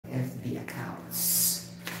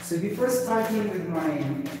So before starting with my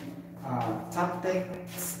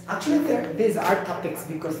topics, actually these are topics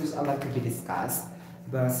because there's a lot to be discussed,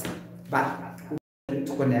 but we need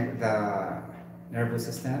to connect the nervous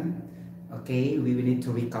system. Okay, we will need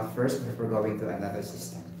to recap first before going to another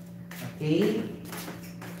system. Okay,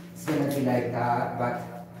 it's gonna be like that. But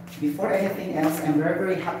before anything else, I'm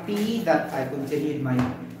very happy that I continued my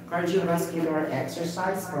cardiovascular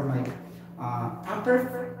exercise for my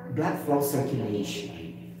proper blood flow circulation.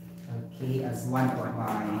 Okay, as one of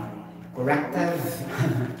my corrective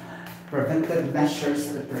preventive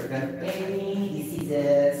measures to prevent any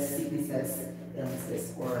diseases, sicknesses,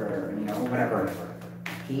 illnesses, or whatever.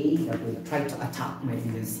 Okay, that will try to attack my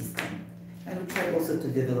immune system. And will try also to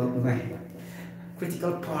develop my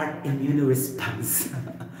critical part immune response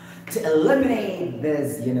to eliminate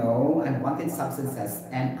these, unwanted substances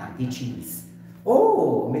and antigens.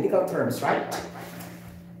 Oh, medical terms, right?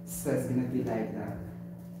 So it's gonna be like that.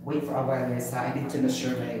 Wait for a while, yes. I need to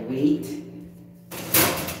measure my weight.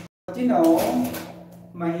 But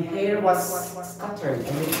my hair was scattered. I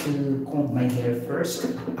need to comb my hair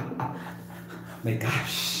first. My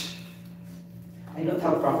gosh. I don't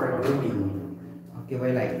have proper grooming. Okay, why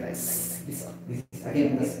like this? This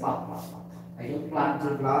again the spot. I don't plan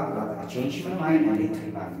to vlog, but I changed my mind. I need to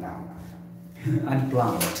vlog now.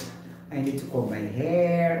 Unplugged. I need to comb my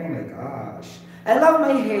hair. Oh my gosh. I love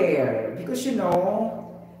my hair because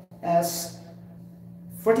as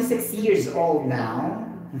 46 years old now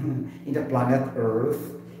in the planet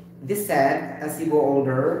Earth, this said as you go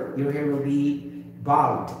older, your hair will be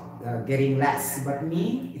bald, getting less. But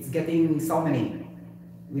me, it's getting so many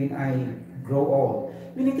when I grow old.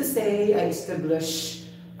 Meaning to say, I establish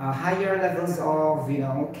higher levels of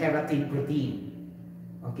keratin protein.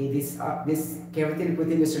 Okay, this keratin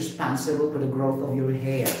protein is responsible for the growth of your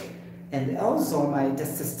hair. And also my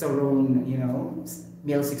testosterone,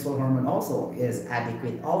 male sexual hormone also is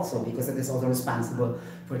adequate also because it is also responsible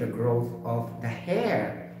for the growth of the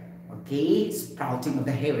hair. Okay, sprouting of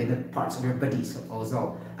the hair in the parts of your body. So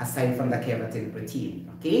also aside from the keratin protein.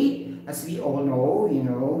 Okay, as we all know,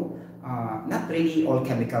 not really all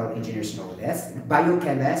chemical engineers know this.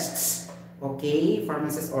 Biochemists, okay,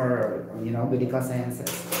 pharmacists or medical sciences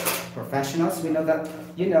professionals, we know that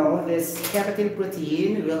this keratin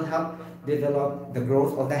protein will help develop the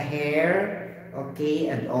growth of the hair, okay,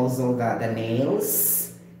 and also the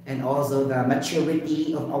nails, and also the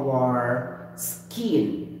maturity of our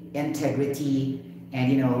skin integrity,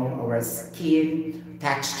 and our skin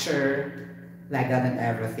texture, like that, and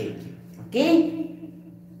everything. Okay,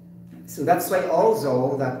 so that's why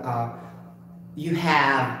also that you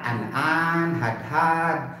have an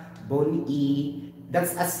had bone E.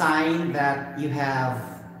 That's a sign that you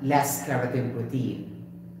have less keratin protein.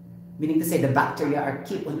 Meaning to say the bacteria are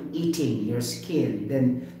keep on eating your skin,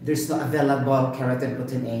 then there's no available keratin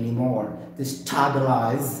protein anymore to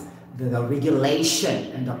stabilize the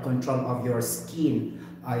regulation and the control of your skin,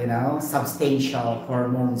 substantial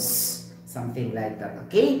hormones, something like that.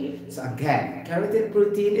 Okay, so again, keratin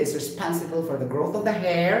protein is responsible for the growth of the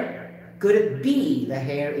hair. Could it be the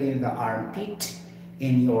hair in the armpit,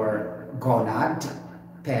 in your gonad,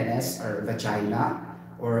 penis or vagina,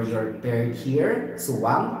 or your beard here,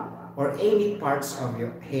 suwang, or any parts of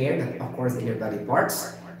your hair that occurs in your body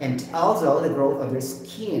parts, and also the growth of your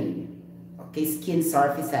skin. Okay, skin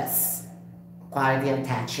surfaces, quality and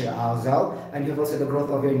texture also, and you have also the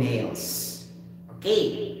growth of your nails.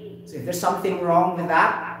 Okay, so if there's something wrong with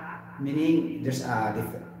that, meaning there's a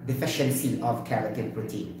deficiency of keratin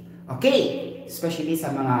protein. Okay, especially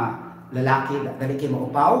sa mga lalaki na daliki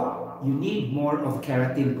maupaw, you need more of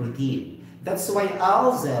keratin protein. That's why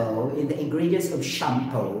also in the ingredients of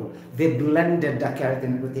shampoo, they blended the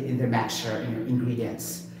keratin protein in the mixture in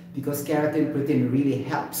ingredients, because keratin protein really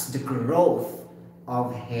helps the growth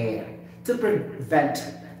of hair to prevent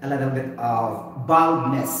a little bit of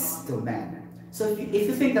baldness to men. So if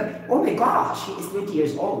you think that, oh my gosh, he is 20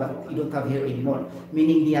 years old, but he don't have hair anymore,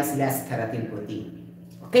 meaning he has less keratin protein.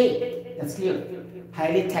 Okay, that's clear.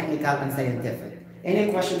 Highly technical and scientific.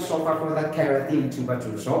 Any questions so far for that keratin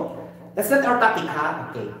tuberculosis? That's not our topic,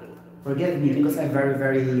 huh? Okay. Forgive me because I'm very,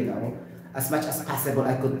 as much as possible,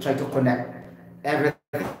 I could try to connect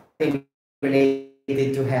everything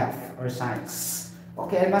related to health or science.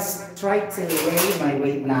 Okay, I must try to weigh my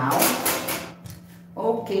weight now.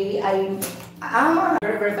 Okay, I'm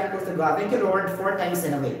very thankful to God. Thank you, Lord, 4 times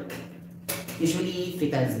in a week. Usually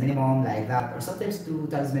 3 times minimum, like that, or sometimes 2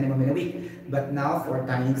 times minimum in a week. But now 4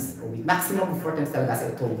 times a week. Maximum of 4 times talaga, as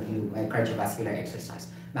I told you, my cardiovascular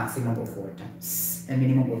exercise. Maximum of 4 times and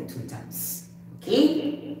minimum of 2 times.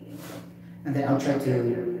 Okay? And then I'll try to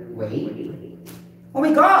weigh. Oh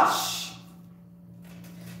my gosh!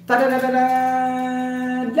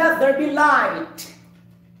 Ta-da-da-da-da! Let there be light!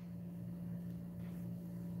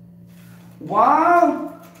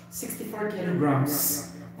 Wow! 64 kilograms.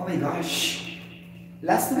 Oh my gosh.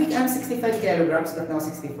 Last week I'm 65 kilograms, but now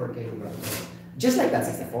 64 kilograms. Just like that,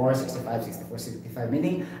 64, 65, 64, 65,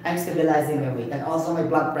 meaning I'm stabilizing my weight. And also my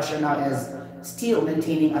blood pressure now is still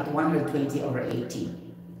maintaining at 120 over 80.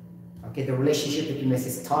 Okay, the relationship between my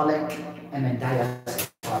systolic and my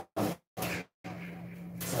diastolic.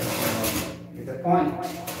 So, with the point.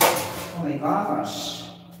 Oh my gosh.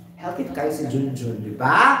 Healthy kayo si Junjun, di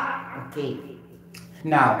ba? Okay.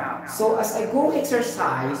 Now, so as I go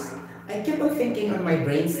exercise, I keep on thinking on my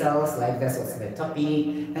brain cells, like this was the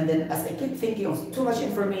topic, and then as I keep thinking of too much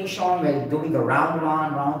information, while doing the round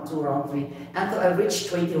 1, round 2, round 3, until I reach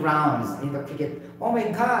 20 rounds in the cricket. Oh my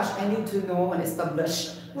gosh, I need to know and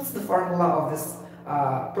establish what's the formula of this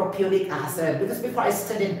propionic acid, because before I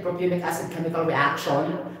studied propionic acid chemical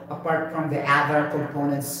reaction, apart from the other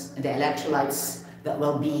components and the electrolytes that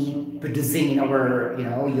will be producing in our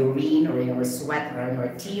urine or in our sweat or in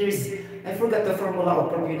our tears, I forgot the formula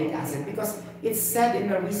of propionic acid because it's said in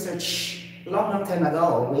the research long time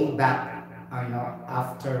ago, way back,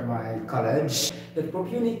 after my college, that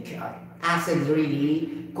propionic acid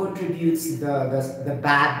really contributes the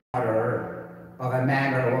bad odor of a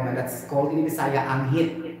man or a woman. That's called in Bisaya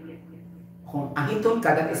anghit. Kung anghiton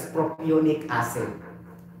ka, that is propionic acid.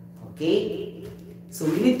 Okay? So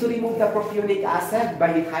we need to remove the propionic acid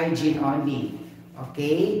by hygiene only.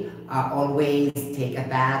 Okay? Always take a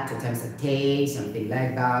bath 2 times a day, something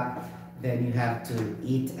like that. Then you have to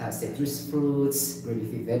eat citrus fruits, green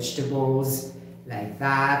leafy vegetables, like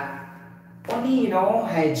that. Only,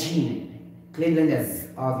 hygiene, cleanliness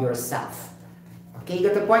of yourself. Okay, you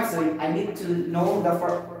got the point? So I need to know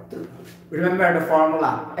to remember the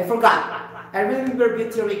formula. I forgot. I remember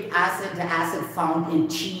butyric acid, the acid found in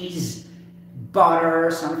cheese,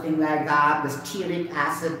 butter, something like that. The stearic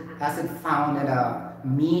acid found in the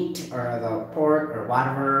meat or the pork or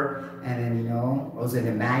whatever, and then also in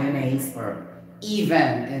the mayonnaise or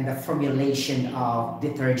even in the formulation of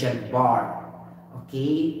detergent bar.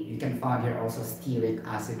 Okay, you can find here also stearic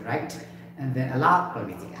acid, right? And then a lot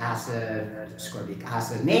palmitic acid, ascorbic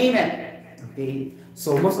acid, name it. Okay,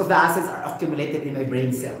 so most of the acids are accumulated in my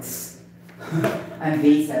brain cells and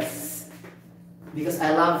bases. Because I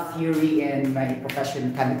love theory in my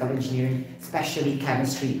profession, chemical engineering, especially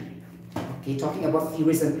chemistry. Okay, talking about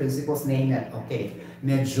theories and principles, name it. Okay,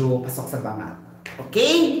 medyo pasok sa bangat.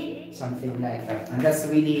 Okay? Something like that. And that's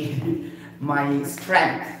really my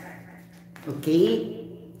strength. Okay?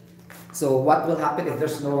 So what will happen if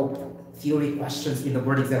there's no theory questions in the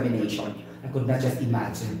board examination? I could not just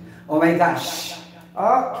imagine. Oh my gosh.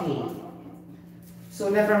 Okay. So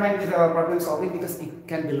never mind with the problem solving because it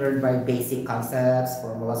can be learned by basic concepts,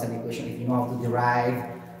 formulas, and equations. If you know how to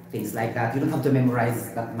derive things like that, you don't have to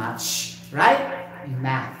memorize that much, right? In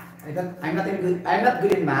math, I'm not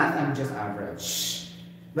good in math. I'm just average,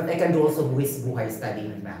 but I can do also buhay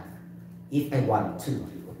studying in math if I want to.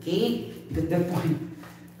 Okay, get the point.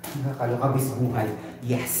 Nakakaloka buhay.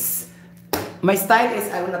 Yes. My style is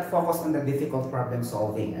I will not focus on the difficult problem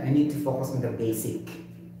solving. I need to focus on the basic,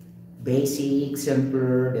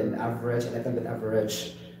 simple, then average, a little bit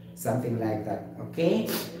average, something like that. Okay?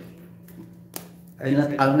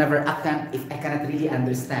 I'll never attempt if I cannot really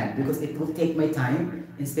understand because it will take my time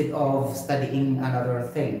instead of studying another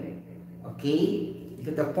thing. Okay? You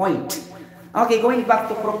get the point. Okay, going back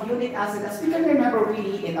to propionic acid, as we can remember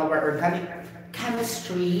really in our organic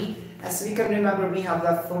chemistry, as we can remember, we have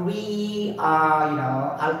the 3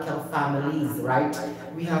 alkyl families, right?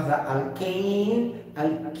 We have the alkane,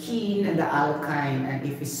 alkene, and the alkyne. And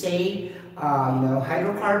if we say,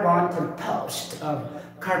 hydrocarbon composed of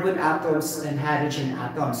carbon atoms and hydrogen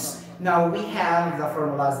atoms. Now we have the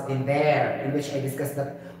formulas in there, in which I discussed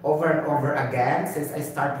that over and over again since I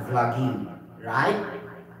start vlogging, right?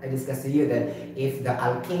 I discussed to you that if the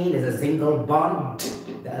alkane is a single bond,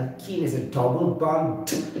 the alkene is a double bond.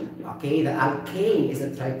 Okay, the alkane is a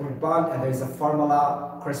triple bond, and there is a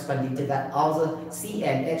formula corresponding to that also,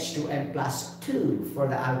 CnH2n plus 2 for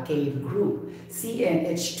the alkane group,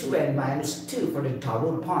 CnH2n minus 2 for the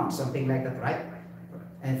double bond, something like that, right?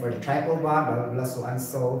 And for the triple bond, blah, blah, blah, so and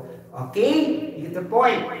so. Okay, you get the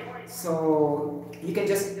point. So you can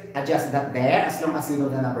just adjust that there as long as you know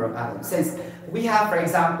the number of atoms. Since we have, for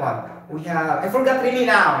example, I forgot really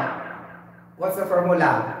now. What's the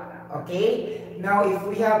formula? Okay, now if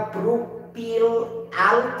we have propyl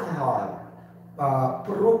alcohol,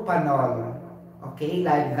 propanol, okay,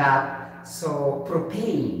 like that. So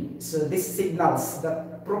propane. So this signals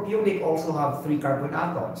that propionic also have 3 carbon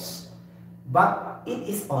atoms, but it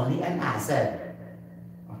is only an acid.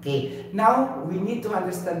 Okay, now we need to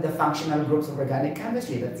understand the functional groups of organic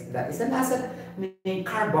chemistry. That is an acid, meaning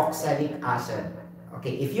carboxylic acid.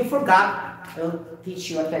 Okay, if you forgot, I'll teach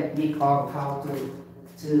you a technique of how to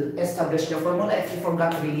establish the formula. If you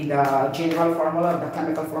forgot really the general formula, the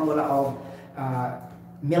chemical formula of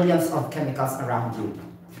millions of chemicals around you.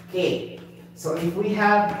 Okay, so if we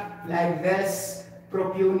have like this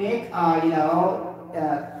propionic,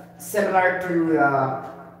 similar to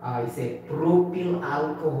you say propyl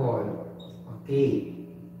alcohol. Okay,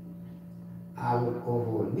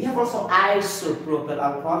 alcohol. We have also isopropyl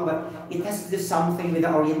alcohol, but it has to do something with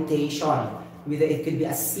the orientation. It could be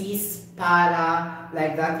a cis, para,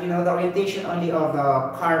 like that. You know, the orientation only of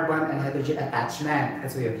the carbon and hydrogen attachment.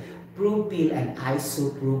 That's weird. Propyl and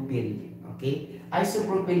isopropyl. Okay,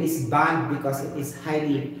 isopropyl is banned because it is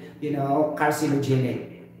highly,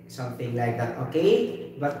 carcinogenic, something like that.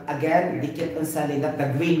 Okay, but again, they keep on selling that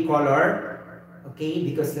the green color. Okay,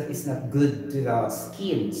 because that is not good to the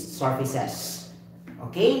skin surfaces.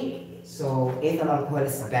 Okay, so ethyl alcohol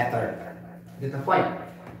is better. That's the point.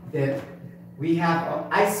 That we have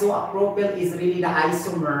isopropyl is really the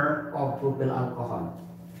isomer of propyl alcohol.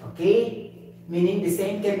 Okay, meaning the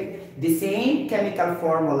same chemical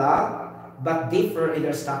formula, but differ in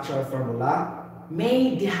their structural formula.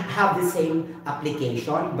 May have the same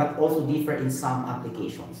application, but also differ in some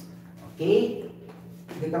applications. Okay,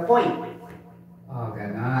 get the point. Oh,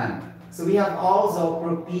 ganon. So we have also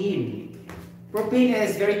propene. Propene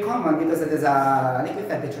is very common because it is a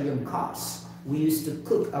liquefied petroleum gas. We used to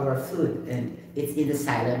cook our food and it's in the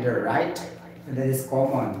cylinder, right? And that is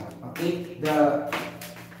common. Okay,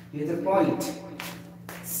 here's the point.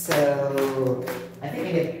 So I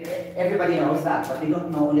think everybody knows that, but they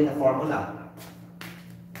don't know only the formula.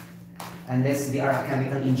 Unless they are a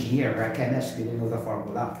chemical engineer or a chemist, they don't know the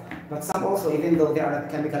formula. But some also, even though they are not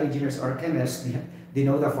chemical engineers or chemists, they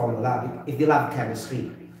know the formula if they love chemistry.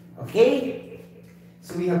 Okay?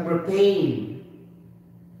 So we have propane.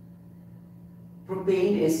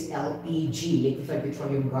 Propane is LPG, liquefied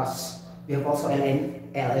petroleum gas. We have also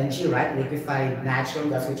LNG, right? Liquefied natural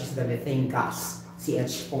gas, which is the methane gas,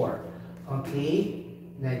 CH4. Okay?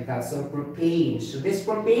 Like that. So propane. So this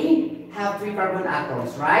propane have 3 carbon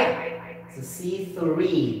atoms, right? So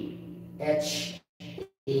C3H8,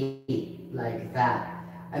 like that.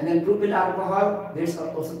 And then propyl alcohol, there's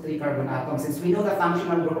also 3 carbon atoms. Since we know the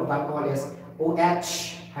functional group of alcohol is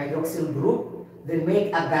OH hydroxyl group, then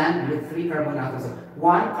make a band with 3 carbon atoms.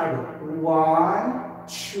 1 carbon, 1,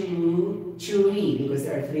 2, 3, because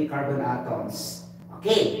there are 3 carbon atoms.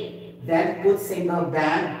 Okay, then put single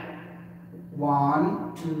band.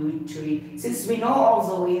 1, 2, 3. Since we know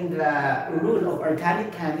also in the rule of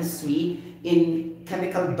organic chemistry, in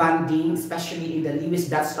chemical bonding, especially in the Lewis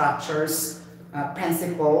dot structures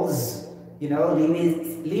principles,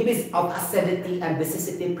 Lewis of acidity and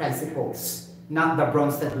basicity principles, not the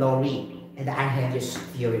Bronsted-Lowry and the Arrhenius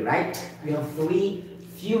theory, right? We have 3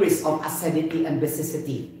 theories of acidity and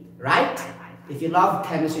basicity, right? If you love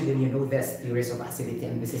chemistry, then you know this theories of acidity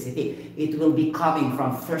and basicity. It will be coming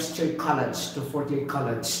from first year college to 4th year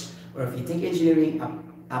college, or if you take engineering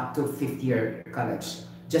up to 5th year college.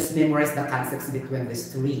 Just memorize the concepts between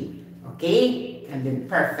these 3, okay? And then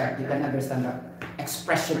perfect, you can understand the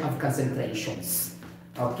expression of concentrations.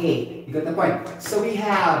 Okay, you got the point. So we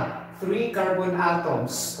have 3 carbon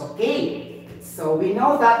atoms, okay? So we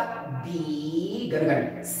know that B,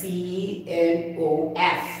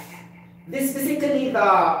 CNOF. This basically in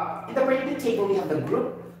the periodic table we have the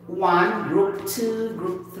group 1, group 2,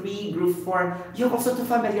 group 3, group 4. You have also to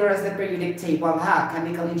familiarize the periodic table,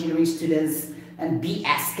 chemical engineering students and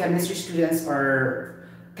BS chemistry students or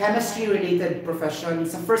chemistry related profession.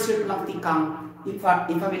 Sa first year lang tikang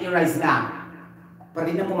i-familiarize na. Pero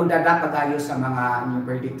di na po magdadapa tayo sa mga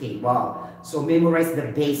periodic table. So memorize the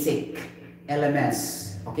basic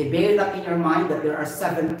elements. Okay, bear that in your mind that there are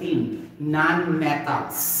 17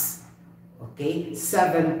 non-metals. Okay,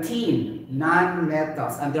 17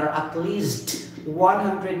 non-metals, and there are at least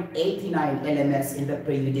 189 elements in the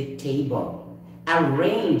periodic table,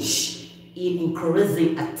 arranged in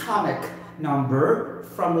increasing atomic number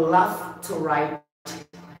from left to right,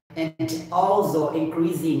 and also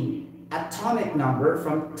increasing atomic number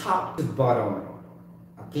from top to bottom.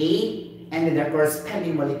 Okay, and then the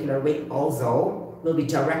corresponding molecular weight also will be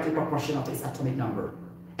directly proportional to its atomic number.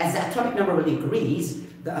 As the atomic number will increase,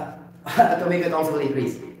 the atomic weight also will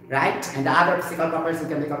increase, right? And the other physical properties and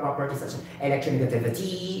chemical properties such as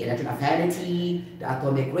electronegativity, electron affinity, the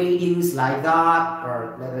atomic radius, like that,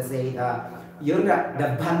 or let us say the yun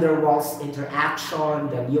the van der Waals interaction,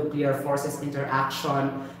 the nuclear forces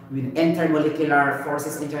interaction, with intermolecular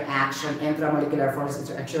forces interaction, intramolecular forces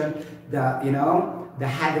interaction, the the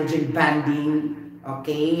hydrogen bonding,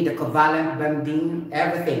 okay, the covalent bonding,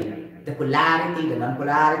 everything, the polarity, the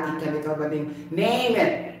non-polarity, chemical bonding, name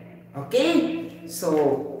it, okay.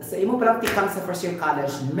 So sa imo practicum sa first year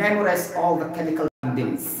college, memorize all the chemical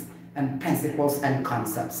bondings and principles and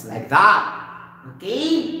concepts like that,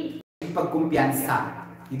 okay. Pagkumpiyansa,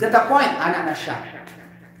 you got the point, ana na siya,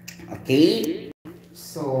 okay.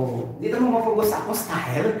 So, dito mo mafocus ako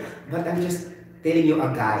style, but I'm just telling you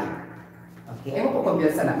a guide. Okay, ay mo po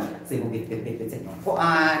kumpiyansa na. Sige, bit sa inyo.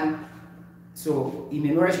 Kuan. So,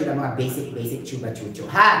 i-memorize yun ang mga basic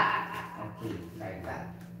chuba-chucho, ha? Okay, like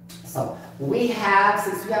that. So, we have,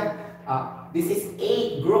 since we have, this is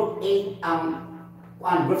 8, group 8,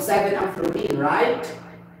 group 7 ang fluorine, right?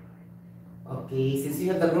 Okay, since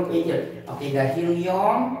you have the group 8 here. Okay, the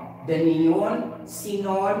helium, the neon,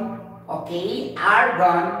 xenon, okay,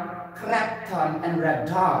 argon, krypton, and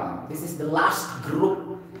radon. This is the last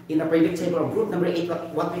group in the periodic table of group number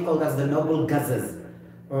 8, what we call as the noble gases,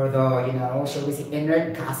 or the, shall we say,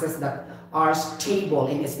 inert gases that are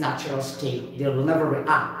stable in its natural state. They will never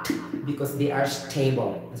react because they are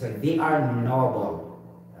stable. So they are noble,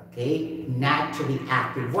 okay, naturally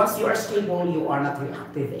active. Once you are stable, you are not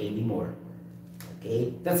reactive anymore.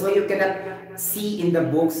 Okay, that's why you cannot see in the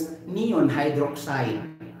books neon hydroxide.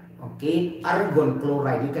 Okay, argon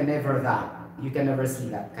chloride, you can never that. You can never see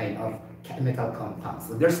that kind of chemical compound.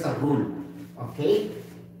 So there's a rule. Okay,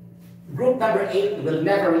 group number 8 will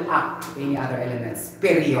never react to any other elements.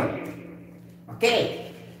 Period.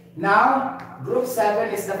 Okay, now group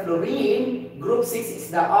 7 is the fluorine. Group 6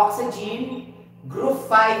 is the oxygen. Group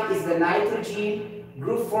 5 is the nitrogen.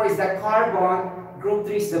 Group 4 is the carbon. Group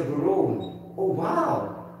 3 is the boron. Oh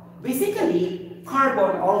wow! Basically,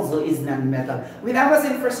 carbon also is non-metal. When I was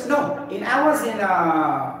in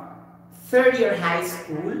third year high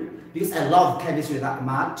school, because I love chemistry that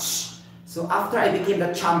much. So after I became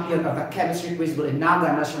the champion of the chemistry quiz in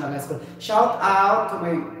Naga National High School, shout out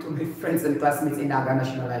to my friends and classmates in Naga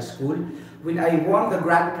National High School. When I won the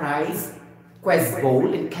grand prize quiz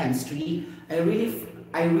bowl in chemistry, I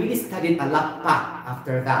really studied a lot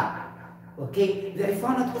after that. Okay, then I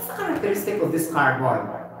found out what's the characteristic of this carbon.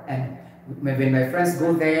 And when my friends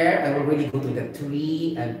go there, I will really go to the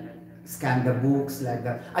tree and scan the books like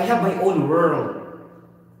that. I have my own world,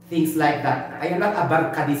 things like that. I am not a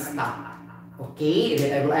barcadista. Okay, then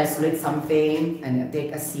I will isolate something and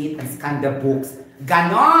take a seat and scan the books.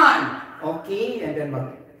 Ganon! Okay, and then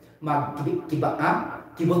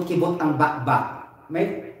kibot-kibot ang bakbak.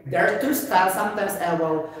 There are two styles. Sometimes I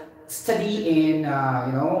will study in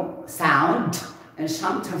sound, and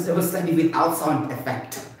sometimes I will study without sound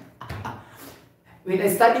effect. When I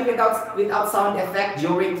study without sound effect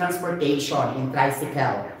during transportation in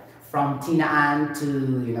tricycle from Tinaan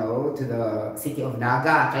to the city of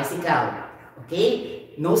Naga, tricycle,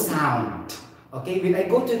 okay, no sound. Okay, when I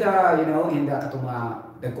go to the in the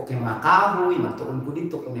dagko kay mga kahoy, magtuon ko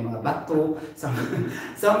dito kay mga bato,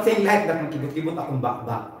 something like that, magkibot-kibot akong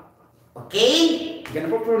bakbak. Okay?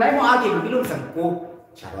 Ganun po, pero na mo agi, mabilog sa ko.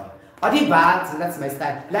 Charot. O diba? So that's my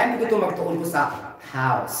style. Lahat ko ito magtuon ko sa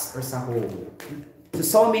house or sa home.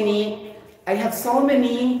 So I have so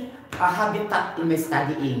many habitat in my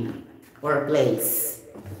studying or place.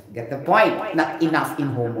 Get the point? Not enough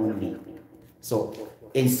in home only. So,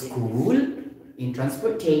 in school, in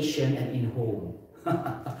transportation, and in home.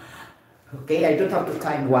 Okay? I don't have to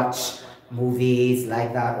time watch movies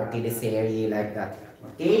like that or teleserye like that.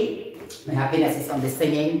 Okay? My happiness is on the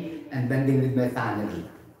singing and bonding with my family.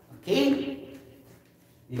 Okay?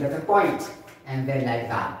 You got the point? And then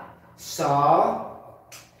like that. So,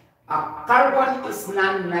 carbon is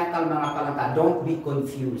non-metal mga palangka. Don't be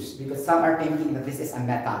confused because some are thinking that this is a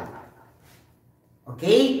metal.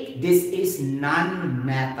 Okay? This is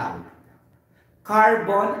non-metal.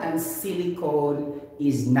 Carbon and silicon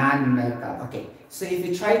is non-metal. Okay. So if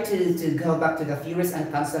you try to go back to the theories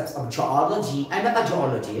and concepts of geology, I'm not a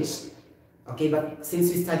geologist. Okay, but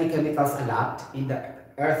since we study chemicals a lot in the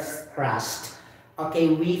Earth's crust, okay,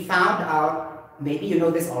 we found out, maybe you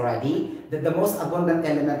know this already, that the most abundant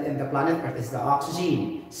element in the planet Earth is the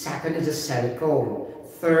oxygen. Second is the silicon.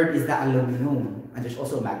 Third is the aluminum. And there's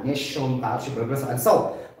also magnesium, calcium, blah, blah, blah, and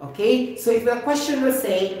so. Okay, so if the question will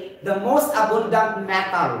say, the most abundant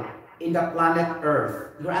metal in the planet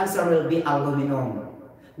Earth, your answer will be aluminum.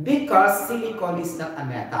 Because silicon is not a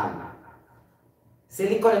metal.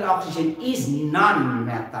 Silicon and oxygen is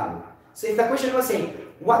non-metal. So if the question was saying,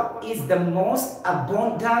 what is the most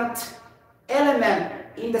abundant element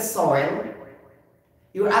in the soil?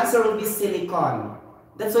 Your answer will be silicon.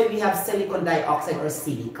 That's why we have silicon dioxide or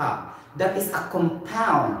silica. That is a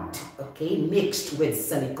compound, okay, mixed with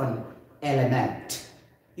silicon element.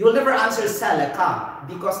 You will never answer silica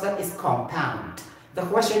because that is compound. The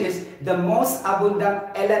question is the most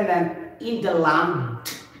abundant element in the land,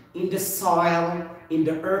 in the soil, in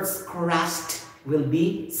the earth's crust will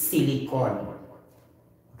be silicon.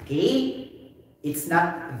 Okay? It's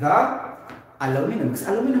not the aluminum, because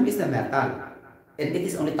aluminum is the metal. And it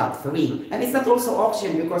is only top 3. And it's not also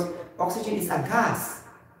oxygen because oxygen is a gas.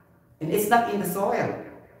 And it's not in the soil.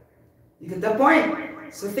 You get the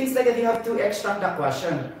point? So things like that you have to extract the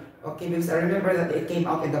question. Okay, because I remember that it came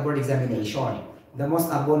out in the board examination. The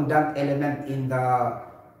most abundant element in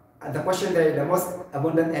the question there, the most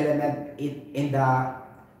abundant element in the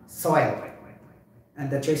soil. And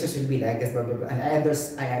the choices will be like this, blah, blah, blah. And I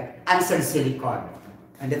answered silicon.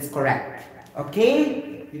 And that's correct.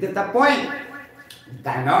 Okay? You get the point?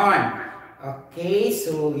 Ganon. Okay,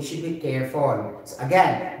 so you should be careful. So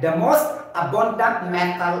again, the most abundant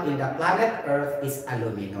metal in the planet Earth is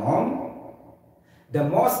aluminum. The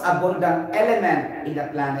most abundant element in the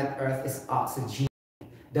planet Earth is oxygen.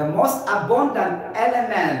 The most abundant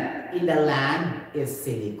element in the land is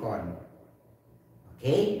silicon.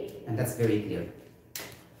 Okay? And that's very clear.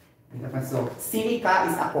 So, silica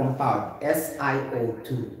is a compound,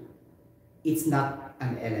 SiO2. It's not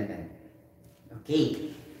an element.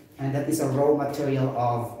 Okay? And that is a raw material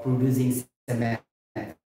of producing cement.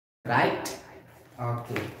 Right?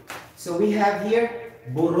 Okay. So we have here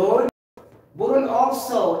boron. Boron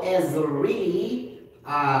also is really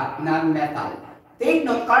non-metal. Take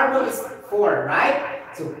note, carbon is 4, right?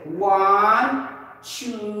 So 1,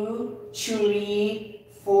 2, 3,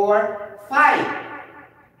 4, 5.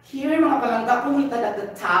 Here, mga palangga, pumitan at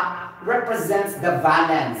the top represents the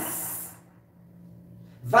valence.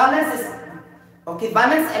 Valence is, okay,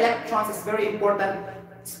 valence electrons is very important,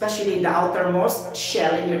 especially in the outermost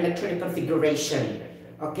shell in your electronic configuration.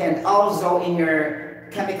 Okay, and also in your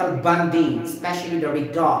chemical bonding, especially the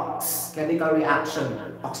redox, chemical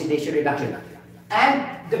reaction, oxidation reduction.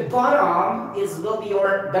 And the bottom will be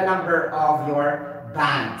the number of your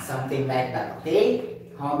band, something like that,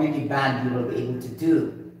 okay? How many band you will be able to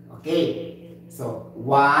do. Okay, so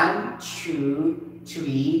 1, 2,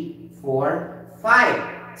 3, 4,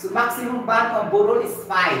 5. So maximum band of boron is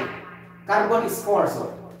 5. Carbon is 4.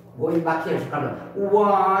 So going back here, carbon.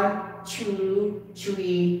 1, 2,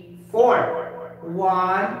 3, 4.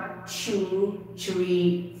 1, 2,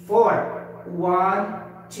 3, 4. 1,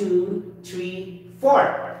 2, 3,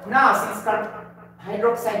 4. Now, since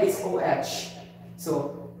hydroxide is OH,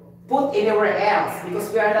 so put anywhere else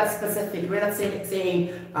because we are not specific. We're not saying 2,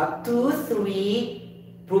 3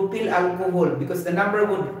 propyl alcohol because the number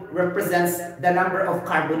would represents the number of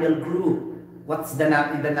carbonyl group. What's the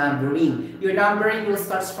numbering? Your numbering will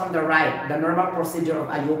start from the right, the normal procedure of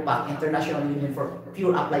IUPAC, International Union for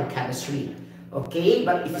Pure Applied Chemistry. Okay,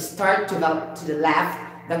 but if you start to the left,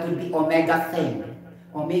 that would be omega thing.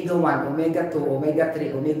 Omega 1, omega 2, omega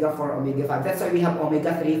 3, omega 4, omega 5. That's why we have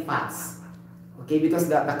omega 3 fats. Okay, because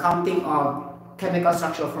the counting of chemical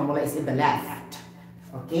structural formula is in the left.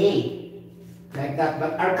 Okay, like that.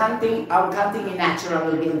 But our counting in natural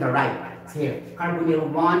will be in the right. It's here,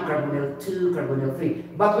 carbonyl 1, carbonyl 2, carbonyl 3.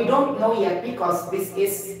 But we don't know yet because this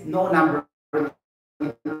is no number.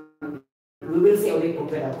 We will say only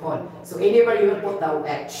propyl alcohol. So anywhere you will put the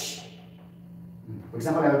OH. For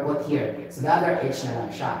example, I will put here. So the other H na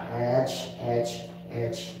lang siya. H, H,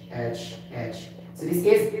 H, H, H. So this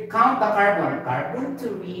is count the carbon. Carbon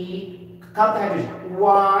 3, count the hydrogen.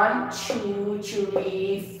 1, 2,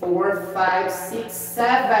 3, 4, 5, 6,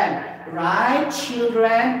 7. Right,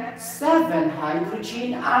 children? 7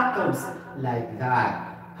 hydrogen atoms. Like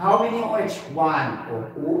that. How many OH? 1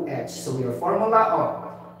 or OH. So your formula of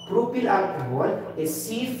propyl alcohol is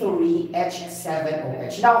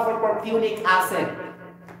C3H7OH. Now for propionic acid,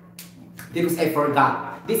 because I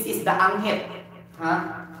forgot, this is the anghit. Huh?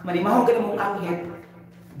 Manimaho ganun mong anghit.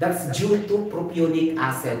 That's due to propionic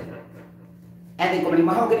acid. And then kung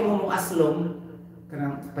manimaho ganun mong aslom,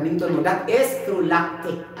 panington mo, that is through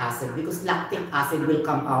lactic acid. Because lactic acid will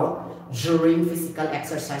come out during physical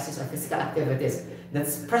exercises or physical activities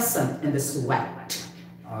that's present in the sweat.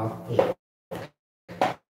 Okay.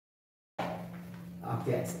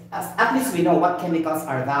 Okay. At least we know what chemicals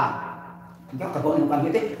are that.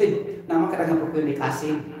 Propionic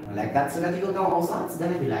acid, like that, so that you will know also it's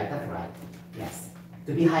gonna be like that, right? Yes.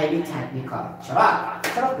 To be highly technical. Charot!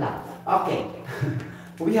 Charot lang. Okay.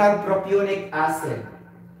 We have propionic acid.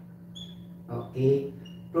 Okay.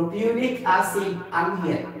 Propionic acid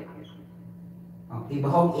anghit. Okay,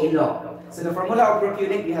 bahog ilo. So the formula of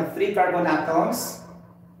propionic, we have 3 carbon atoms.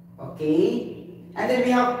 Okay, and then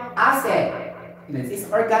we have acid. This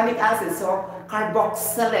is organic acid, so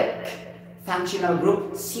carboxylic functional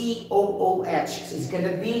group COOH. So it's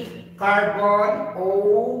gonna be carbon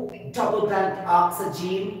O double bond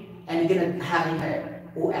oxygen, and you're gonna have here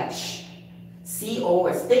OH.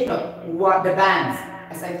 COOH. Take note what the bands.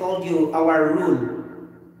 As I told you, our rule.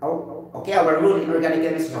 Okay, our rule in organic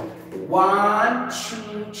chemistry. 1,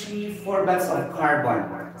 2, 3, 4 bands of carbon.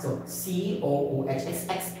 So COOH is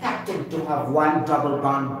expected to have 1 double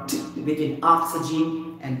bond between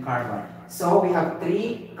oxygen and carbon. So we have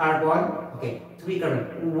 3 carbon. Okay, 3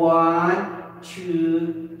 carbon. 1,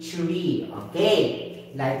 2, 3.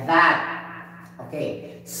 Okay, like that.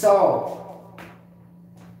 Okay, so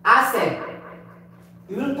acid.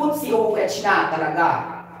 You will put COOH na talaga.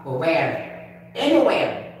 Where?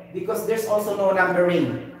 Anywhere. Because there's also no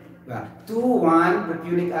numbering. 2, 1,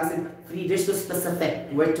 propionic acid, 3, there's no specific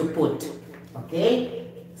where to put. Okay?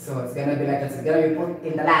 So it's gonna be like this. It's gonna be put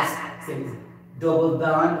in the last. So it's double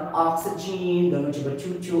bond, oxygen,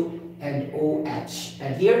 and OH.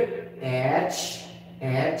 And here, H,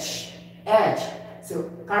 H, H. So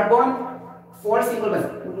carbon, 4 single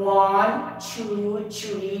bonds. 1, 2,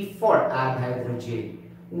 3, 4. Add hydrogen.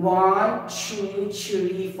 1, 2,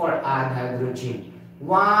 3, 4. Add hydrogen.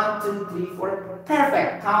 1, 2, 3, 4.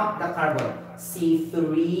 Perfect. Count the carbon.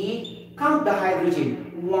 C3. Count the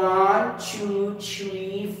hydrogen. 1, 2,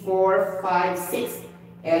 3, 4, 5, 6.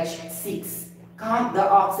 H6. Count the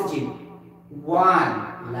oxygen.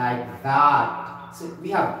 1. Like that. So we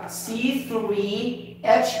have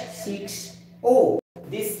C3H6O.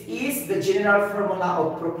 This is the general formula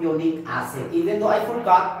of propionic acid. Even though I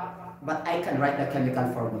forgot, but I can write the chemical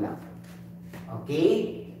formula.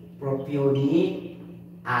 Okay? Propionic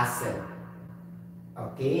acid.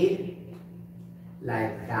 Okay?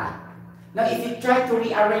 Like that. Now, if you try to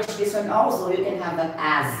rearrange this one also, you can have that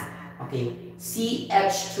as, okay,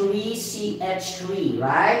 CH3, CH3,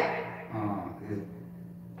 right?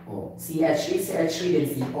 CH3, CH3, then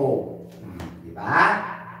CO. Diba?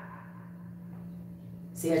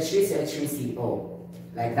 CH3, CH3, CO.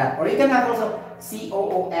 Like that. Or you can have also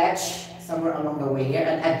COOH somewhere along the way here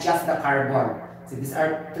and adjust the carbon. So these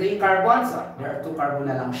are 3 carbons. So there are 2 carbon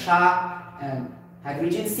na lang siya. And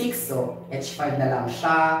hydrogen 6. So H5 na lang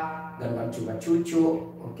siya. Ganon chuba-chuchu.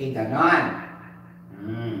 Okay, ganon.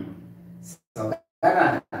 So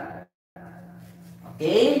ganon.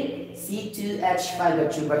 Okay. C2H5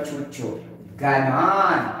 chuba-chuchu.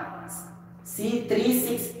 Ganon.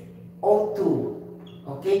 C36O2.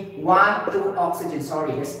 Okay, 1, 2 oxygen.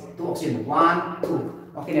 Sorry, there's 2 oxygen. 1,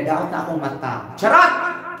 2. Okay, na-doubt na akong mata. Charot!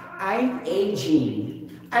 I'm aging.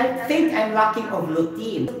 I think I'm lacking of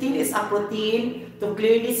lutein. Lutein is a protein to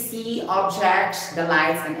clearly see objects, the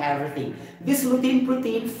lights, and everything. This lutein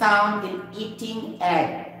protein found in eating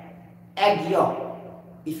egg yolk.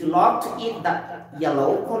 If you love to eat the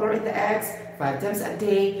yellow color in the eggs 5 times a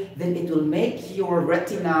day, then it will make your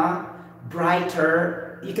retina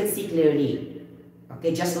brighter. You can see clearly.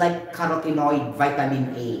 Okay, just like carotenoid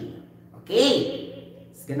vitamin A. Okay,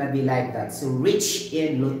 it's gonna be like that. So rich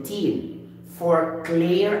in lutein for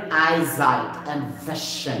clear eyesight and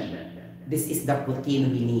vision. This is the protein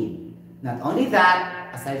we need. Not only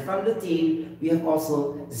that, aside from lutein, we have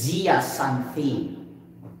also zeaxanthin.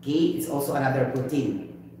 Okay, it's also another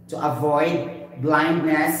protein to avoid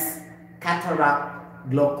blindness, cataract,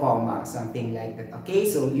 glaucoma, something like that. Okay,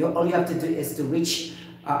 so all you have to do is to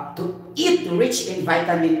eat rich in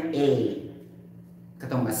vitamin A.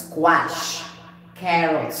 Katong squash,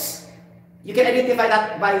 carrots. You can identify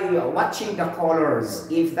that by watching the colors.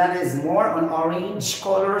 If that is more on orange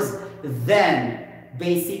colors, then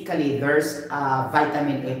basically there's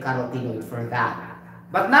vitamin A carotenoid for that.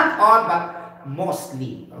 But not all, but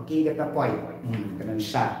mostly. Okay, get the point. Ganun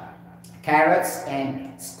siya. Carrots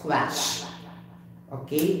and squash.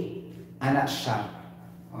 Okay? Anak siya.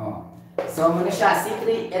 Oh. So, muna siya,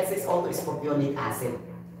 C3H6O2 is propionic acid.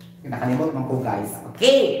 Nakalimot man ko, guys.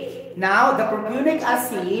 Okay, now the propionic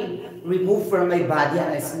acid removed from my body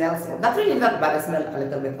and I smell, not really not bad, I smell a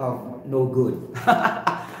little bit of no good.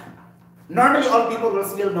 Normally, all people will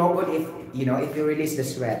smell no good if you release the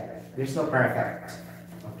sweat. There's no perfect.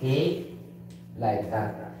 Okay, like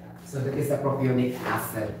that. So that is the propionic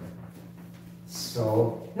acid.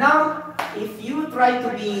 So, now, if you try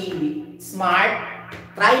to be smart,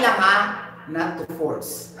 try lang not to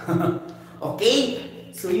force. Okay?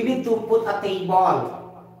 So you need to put a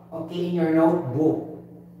table, okay, in your notebook.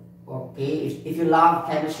 Okay? If you love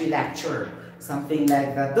chemistry lecture, something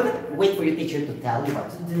like that, don't wait for your teacher to tell you what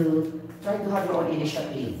to do. Try to have your own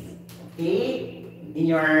initiative. Okay? in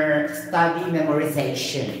your study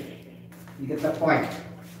memorization. You get the point?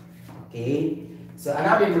 Okay? So,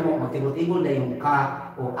 another mo, magtibol-tibol na yung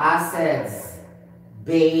ka o acids,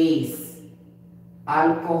 base,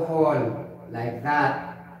 alcohol, like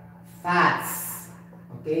that, fats,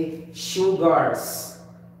 okay, sugars,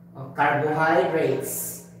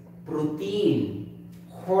 carbohydrates, protein,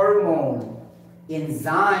 hormone,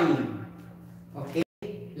 enzyme, okay,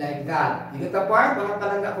 like that. You get the point? Mga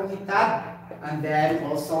talaga kong hitad. And then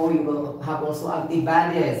also you will have also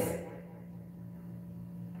antibodies.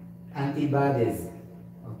 Antibodies,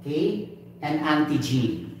 okay, and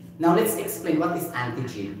antigen. Now let's explain what is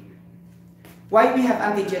antigen. Why we have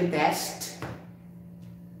antigen test?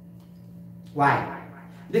 Why?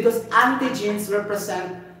 Because antigens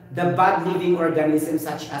represent the bad living organisms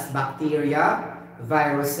such as bacteria,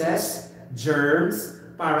 viruses, germs,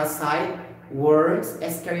 parasite, worms,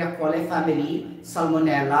 Escherichia coli family,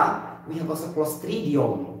 Salmonella. We have also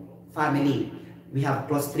Clostridium family. We have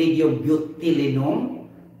Clostridium botulinum,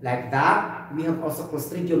 like that. We have also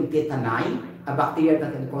Clostridium tetani, a bacteria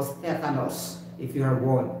that can cause tetanus if you are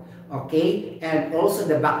born. Okay? And also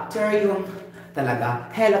the bacterium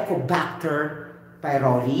talaga, Helicobacter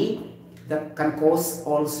pylori, that can cause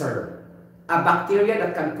ulcer. A bacteria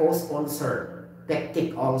that can cause ulcer,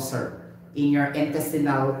 peptic ulcer, in your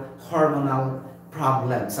intestinal hormonal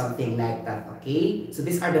problem, something like that. Okay? So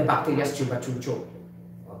these are the bacteria chuba-chucho.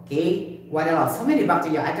 Okay? What else? How many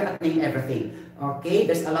bacteria? I cannot name everything. Okay?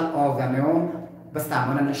 There's a lot of them. Basta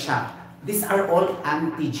mo na siya. These are all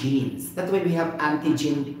antigens. That's why we have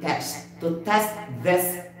antigen tests to test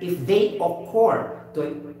this if they occur to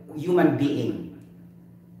a human being.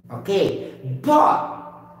 Okay, but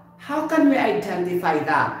how can we identify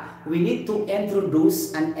that? We need to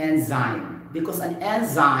introduce an enzyme because an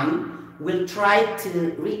enzyme will try to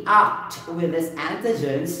react with these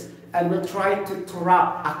antigens and will try to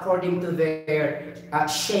trap according to their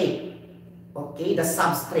shape. Okay, the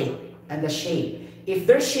substrate and the shape. If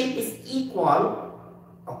their shape is equal,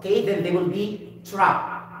 okay, then they will be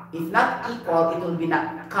trapped. If not equal, it will be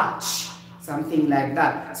not catch. Something like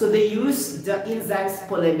that. So they use the enzymes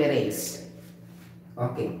polymerase.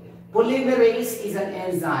 Okay. Polymerase is an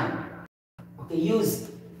enzyme. Okay, used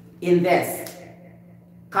in this.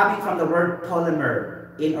 Coming from the word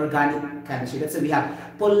polymer in organic chemistry. That's why we have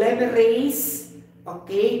polymerase,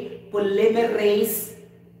 okay, polymerase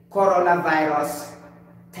coronavirus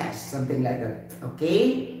test. Something like that.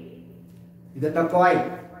 Okay? You got the point?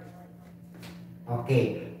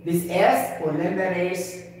 Okay. This is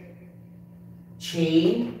polymerase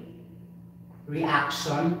chain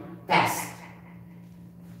reaction test.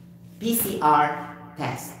 PCR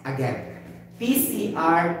test. Again.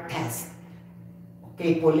 PCR test.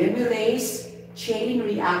 Okay. Polymerase chain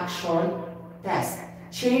reaction test.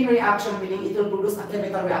 Chain reaction meaning it will produce a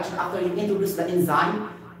chemical reaction after you introduce the enzyme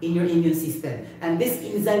in your immune system. And this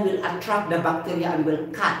enzyme will attract the bacteria and will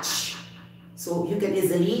catch. So you can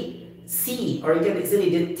easily see or you can easily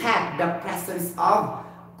detect the presence of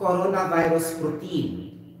coronavirus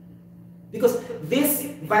protein. Because this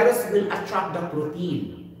virus will attract the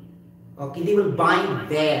protein. Okay, they will bind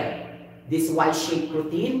there. This Y-shaped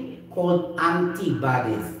protein called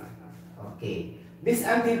antibodies. Okay. This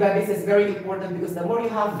antibodies is very important because the more you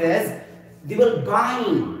have this, they will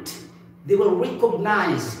bind. They will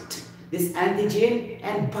recognize this antigen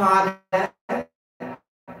and body.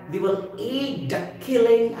 They will aid the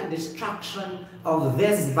killing and destruction of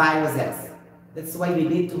these viruses. That's why we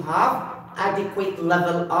need to have adequate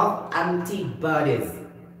level of antibodies.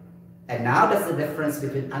 And now that's the difference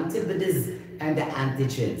between antibodies and the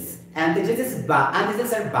antigens. Antigens is bad.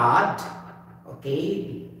 Antigens are bad,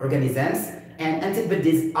 okay, organisms, and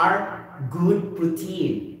antibodies are good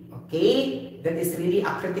protein, okay. That is really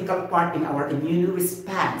a critical part in our immune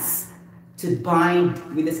response to bind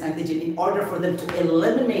with this antigen in order for them to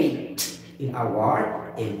eliminate in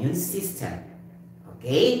our immune system.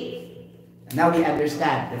 Okay? And now we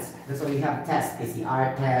understand. That's why we have tests,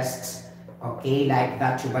 PCR tests, okay, like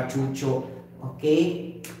that, chuba-chucho.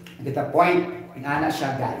 Okay? Get the point? Ingana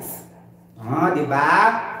siya, guys. Oh, di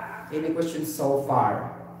ba? Any questions so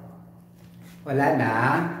far? Wala na?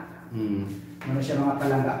 Ano siya mga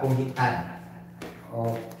palangga kong hitan?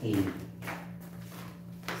 Okay.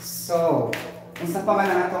 So, unsa pa man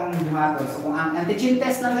ang atong buhaton? So, kung ang antigen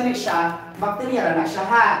test na ganit siya, bacteria na siya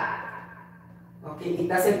ha. Okay, it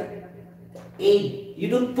doesn't aid. You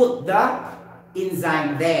don't put the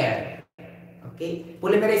enzyme there. Okay?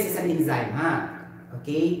 Polymerase is an enzyme, ha?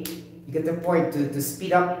 Okay? You get the point to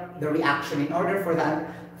speed up the reaction in order for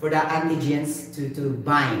the antigens to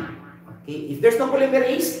bind. Okay? If there's no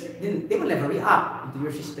polymerase, then they will never react into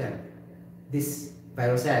your system. This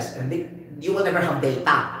viruses. And you will never have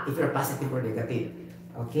data if you're positive or negative.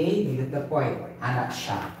 Okay? You get the point. Anak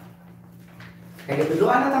siya. Kaya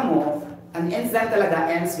tuluan na mo, ang enzyme talaga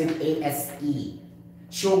ends with ASE.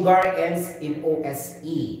 Sugar ends in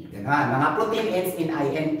OSE. Ganun. Mga protein ends in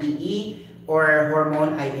INEE or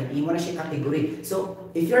hormone INE. Mo na siya category.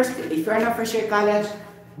 So, if you're in a first year college,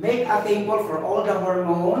 make a table for all the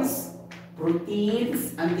hormones,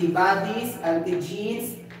 proteins, antibodies,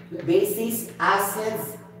 antigens, bases,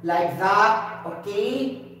 acids, like that,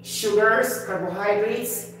 okay? Sugars,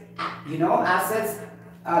 carbohydrates, acids,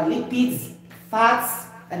 lipids,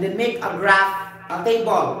 fats, and then make a graph, a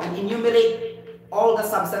table, and enumerate all the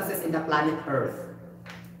substances in the planet Earth.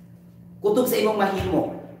 Kutob sa imong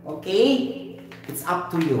mahimo, okay? It's up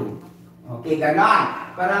to you. Okay,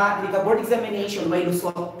 ganon. Para hindi ka board examination, may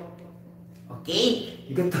lusot. Okay?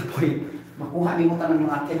 You get the point. Makuha mo ng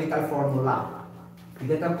mga chemical formula. You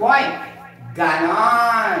get the point?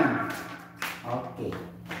 Ganon. Okay.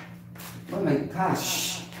 Oh my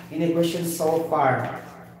gosh. Any questions so far?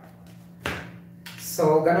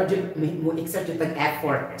 So, ganon dyan, mo exert yung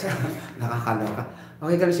tag-effort. Nakakaloka.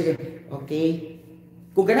 Okay, ganon sige. Okay.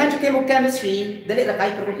 Kung ganahan dyan kayo mo chemistry, dali na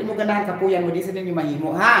kayo, pero kung mo ganahan kapuyan mo, di sa ninyo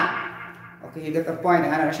mahimo, ha? Okay, you get the point.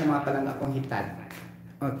 Ang na siya mga palang akong hitad.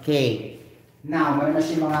 Okay. Now, mayroon na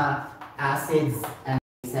siya mga acids and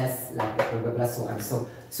bases like the so and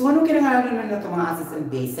so. So, ano kinangalanan na ito mga acids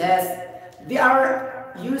and bases? They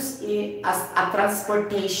are used as a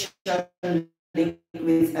transportation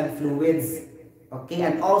liquids and fluids. Okay,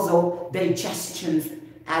 and also digestion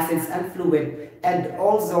acids and fluid. And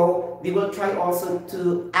also, they will try also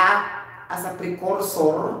to act as a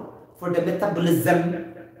precursor for the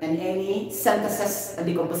metabolism and any synthesis and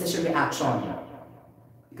decomposition reaction.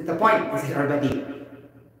 You get the point? This is already.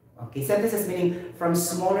 Okay, synthesis meaning from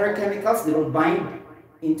smaller chemicals, they will bind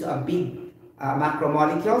into a big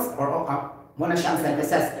macromolecules or muna siyang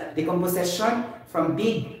synthesis. Decomposition from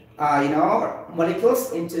big,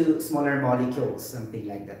 molecules into smaller molecules, something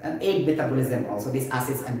like that. And aid metabolism also, these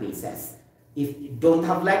acids and bases. If you don't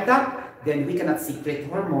have like that, then we cannot secrete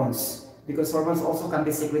hormones. Because hormones also can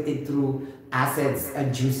be secreted through acids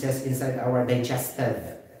and juices inside our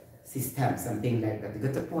digestive system, something like that. You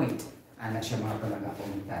got the point? Anak siya mga palaga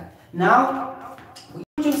komunidad. Now,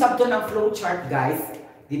 yung sabto ng flow chart, guys,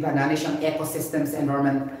 di ba nani siyang ecosystems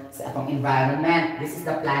environment sa atong environment. This is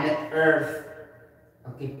the planet Earth.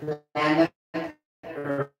 Okay, planet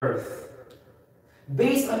Earth.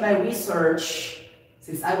 Based on my research,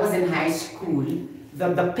 since I was in high school,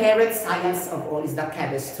 the parent science of all is the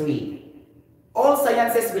chemistry. All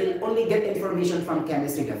sciences will only get information from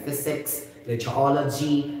chemistry, the physics, the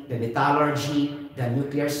geology, the metallurgy, the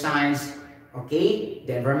nuclear science, okay,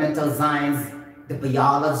 the environmental science, the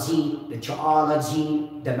biology, the geology,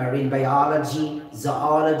 the marine biology,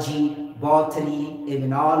 zoology, botany,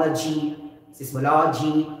 immunology,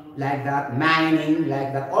 seismology, like that, mining,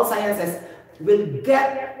 like that. All sciences will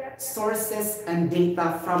get sources and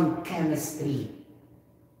data from chemistry.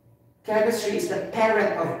 Chemistry is the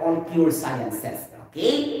parent of all pure sciences,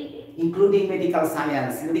 okay? Including medical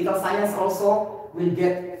science. Medical science also will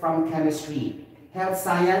get from chemistry. Health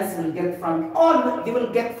science will get from, all they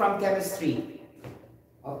will get from chemistry.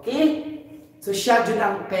 Okay? So siya dun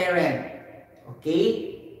ang parent.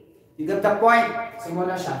 Okay? You got the point? So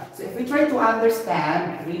muna siya. So if we try to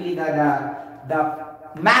understand really the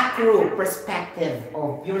macro perspective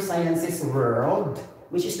of pure sciences world,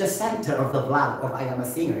 which is the center of the vlog of I Am a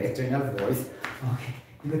Singer, Eternal Voice. Okay,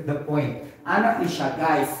 you got the point. Ano siya,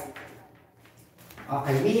 guys?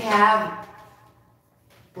 Okay, we have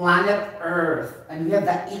planet Earth and we have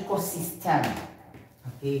the ecosystem.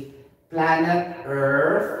 Okay, planet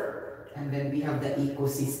Earth, and then we have the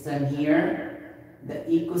ecosystem here. The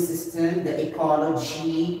ecosystem, the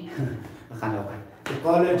ecology,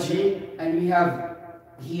 ecology, and we have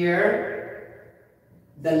here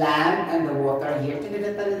the land and the water here.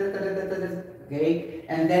 Okay,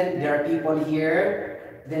 and then there are people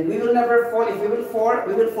here. Then we will never fall. If we will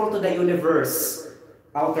fall to the universe,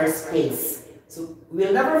 outer space. So we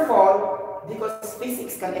will never fall because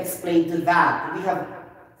physics can explain to that. We have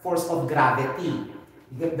force of gravity.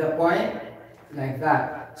 You get the point? Like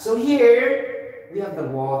that. So here we have the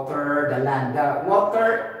water, the land. The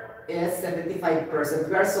water is 75%.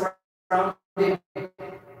 We are surrounded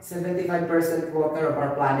 75% water of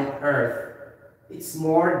our planet Earth. It's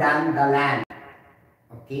more than the land.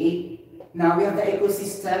 Okay? Now we have the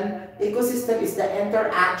ecosystem. Ecosystem is the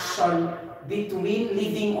interaction between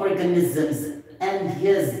living organisms and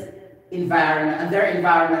his environment, and their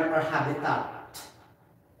environment or habitat.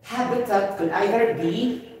 Habitat could either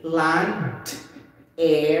be land,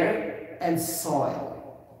 air, and soil.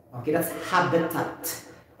 Okay, that's habitat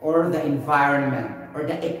or the environment or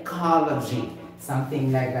the ecology,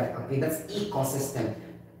 something like that. Okay, that's ecosystem.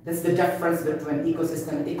 That's the difference between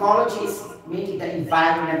ecosystem and ecology is mainly the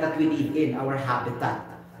environment that we live in, our habitat.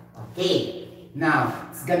 Okay, now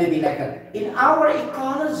it's gonna be like that. In our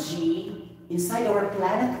ecology, inside our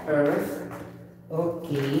planet Earth,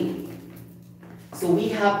 okay, so we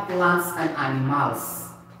have plants and animals.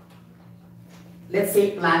 Let's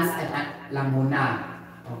say plants and lamuna.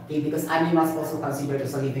 Okay, because animals also considered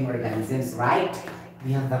as living organisms, right?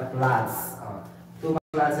 We have the plants. Two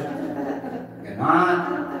plants. Ganon.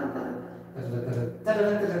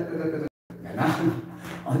 Ganon.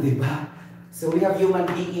 O, diba? So we have human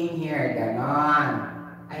being here. Ganon.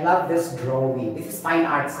 I love this drawing. This is fine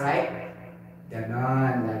arts, right?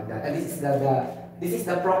 Ganon, like that. And this is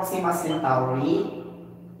the Proxima Centauri.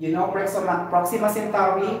 You know, Proxima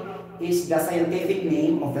Centauri is the scientific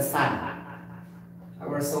name of the sun,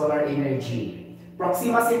 our solar energy.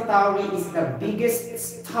 Proxima Centauri is the biggest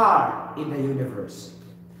star in the universe.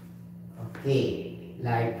 Okay,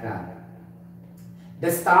 like that.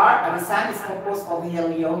 The sun is composed of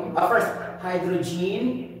helium, first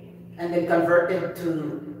hydrogen, and then converted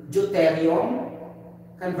to deuterium,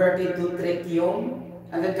 converted to tritium,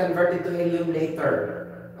 and then converted to helium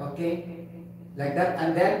later. Okay, like that,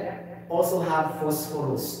 and then also have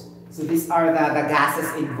phosphorus. So these are the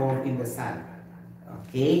gases involved in the sun.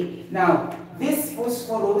 Okay, now this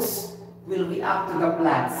phosphorus will react to the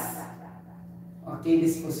plants. Okay,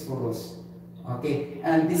 this phosphorus. Okay,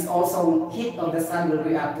 and this also heat of the sun will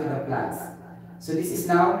react to the plants. So this is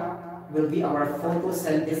now will be our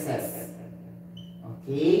photosynthesis.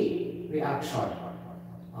 Okay, reaction.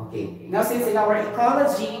 Okay, now since in our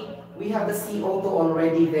ecology we have the CO2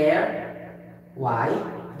 already there. Why?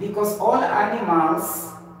 Because all animals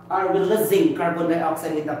are releasing carbon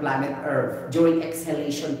dioxide in the planet Earth during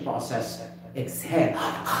exhalation process. Exhale.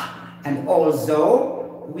 And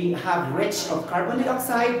also, we have rich of carbon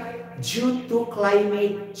dioxide due to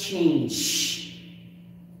climate change.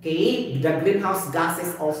 Okay, the greenhouse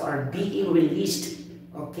gases also are being released,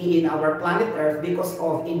 okay, in our planet Earth because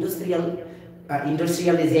of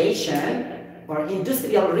industrialization or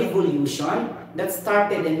industrial revolution that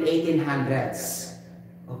started in 1800s.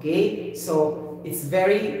 Okay, so it's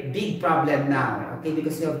very big problem now, okay,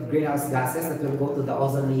 because you have greenhouse gases that will go to the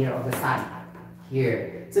ozone layer of the sun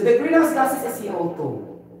here. So the greenhouse gases is CO2.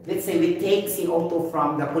 Let's say we take CO2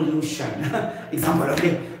 from the pollution, example,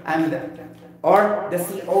 okay, and or the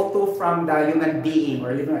CO2 from the human being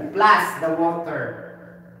or living plus the water.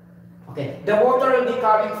 Okay, the water will be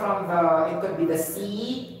coming from it could be the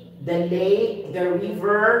sea, the lake, the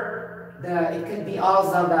river, it could be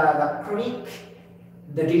also the creek,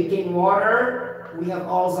 the drinking water. We have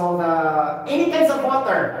also any kinds of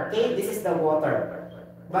water. Okay, this is the water.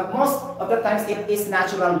 But most of the times it is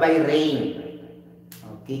natural by rain.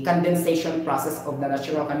 Okay, condensation process of the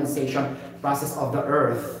natural condensation process of the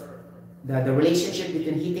Earth. The relationship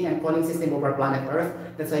between heating and cooling system over planet Earth.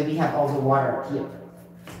 That's why we have also water here.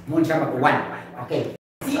 One. Okay.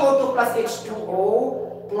 CO2 plus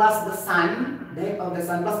H2O plus the sun, the heat of the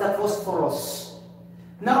sun, plus the phosphorus.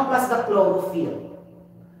 Now plus the chlorophyll.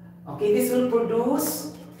 Okay, this will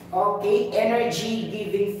produce, okay,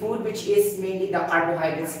 energy-giving food, which is mainly the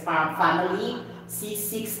carbohydrates family,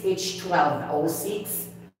 C6H12O6,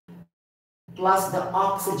 plus the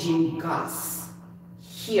oxygen gas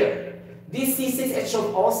here. This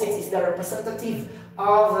C6H12O6 is the representative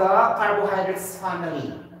of the carbohydrates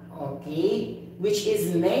family, okay, which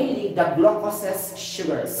is mainly the glucose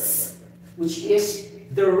sugars, which is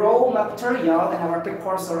the raw material and our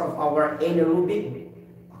precursor of our anaerobic,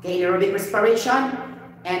 okay, aerobic respiration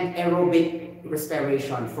and aerobic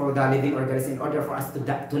respiration for the living organism in order for us to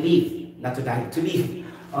live, not to die, to live.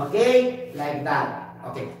 Okay, like that.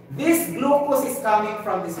 Okay, this glucose is coming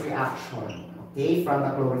from this reaction, okay, from the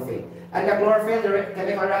chlorophyll. And the chlorophyll, the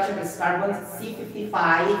chemical reaction is carbon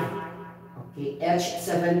C55, okay,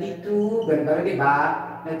 H72, ganun,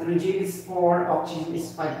 diba? Nitrogen is 4, oxygen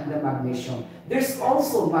is 5, and the magnesium. There's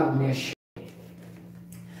also magnesium.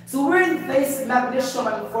 So where this magnesium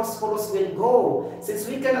and phosphorus will go? Since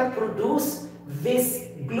we cannot produce this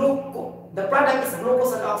glucose, the product is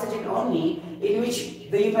glucose and oxygen only, in which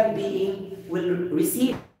the human being will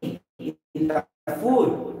receive in the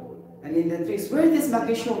food and in the drinks. Where is this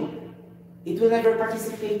magnesium? It will never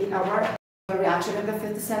participate in our reaction in the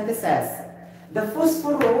photosynthesis. The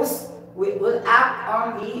phosphorus will act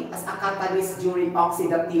only as a catalyst during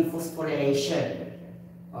oxidative phosphorylation.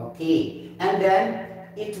 Okay, and then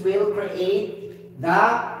it will create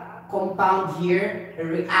the compound here and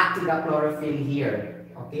react to the chlorophyll here.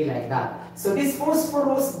 Okay, like that. So this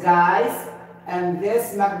phosphorus, guys, and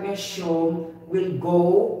this magnesium will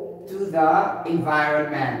go to the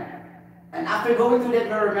environment. And after going to the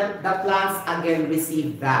environment, the plants again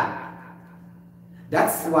receive that.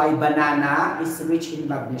 That's why banana is rich in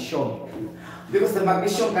magnesium. Because the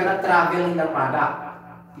magnesium cannot travel in the product,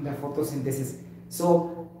 in the photosynthesis. So,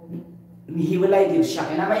 hiwalay din siya.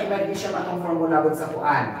 Kaya may magnesium atong formula sa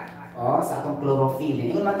kuan. O, sa atong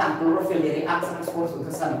chlorophyll. Yung man ang chlorophyll, react sa phosphorus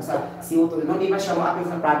sa CO2. Hindi man siya ma-apply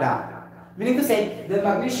sa product. Meaning to say, the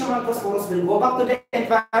magnesium and phosphorus will go back to the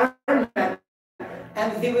environment and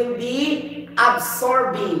they will be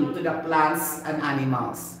absorbing to the plants and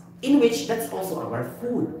animals. In which that's also our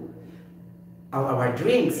food, our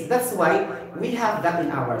drinks. That's why we have that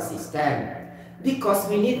in our system. Because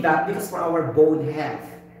we need that because for our bone health.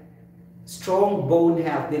 Strong bone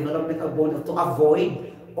health, development of bone health to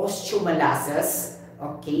avoid osteomalacia,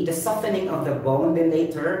 okay, the softening of the bone, then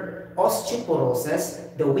later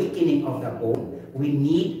osteoporosis, the weakening of the bone. We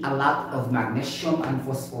need a lot of magnesium and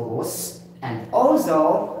phosphorus, and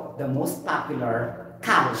also the most popular,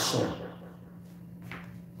 calcium.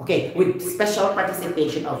 Okay, with special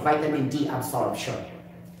participation of vitamin D absorption.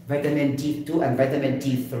 Vitamin D2 and vitamin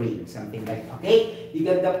D3, something like that. Okay, you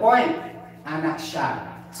get the point? Anak siya.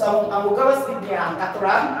 So, ang ugawas niya, ang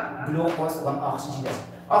katurang, glucose o oxygen gas.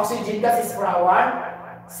 Oxygen gas is for our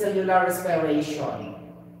cellular respiration.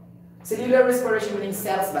 Cellular respiration meaning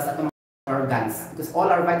cells basta itong organs. Because all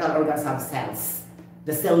our vital organs have cells.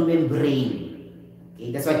 The cell membrane. Okay,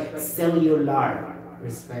 that's why cellular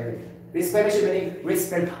respiration. Respiration meaning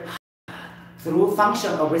through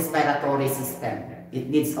function of respiratory system. It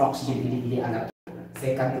needs oxygen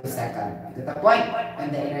second to second. You get the point?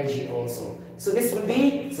 And the energy also. So this will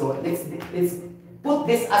be, so let's put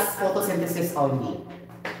this as photosynthesis only.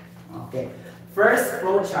 Okay. First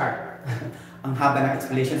flow chart. Ang haba ng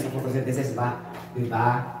explanation sa photosynthesis ba?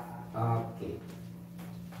 Diba? Okay.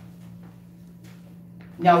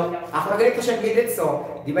 Now, ako ganito siya gilid,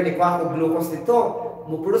 so, di ba nikuha ko glucose nito,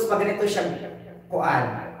 muproduce pa ganito siya kuan,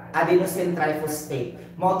 adenosine triphosphate.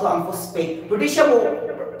 Mo to ang phosphate, pwede siya mo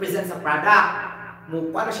present sa product,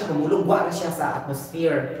 para siya lumulugwa na siya sa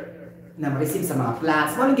atmosphere na ma-receive sa mga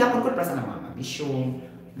plants. Mo gyapon ko para sa mga magnesium,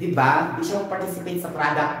 di ba? Di siya participate sa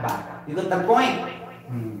product ba? You got the point?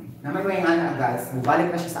 Naman mo yung guys,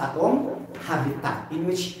 mubalik na siya sa atong habitat in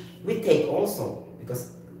which we take also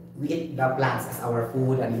because we eat the plants as our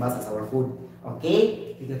food, animals as our food.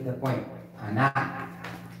 Okay? You get the point? Ana.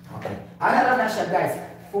 Okay. Ana na siya guys.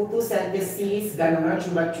 Photosynthesis, gano'n,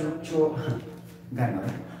 chuba-chucho.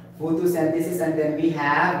 Gano'n. Photosynthesis, and then we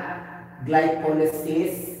have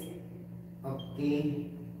glycolysis. Okay.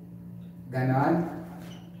 Ganon.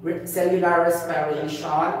 Cellular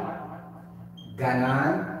respiration.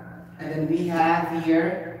 Ganon. And then we have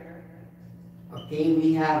here, okay,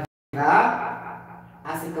 we have the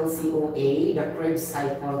acetyl CoA, the Krebs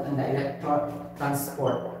cycle, and the electron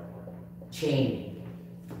transport chain.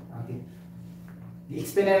 Okay.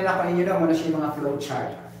 I-explain na ako ninyo na muna siya yung mga flow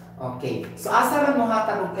chart. Okay. So, asa lang mo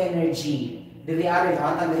hatag og energy? Dili ari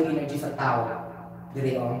hatag ng energy sa tao.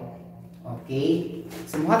 Dili on. Okay.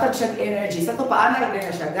 So, muhatag siya energy. Sa to paano lang na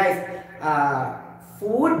siya, guys?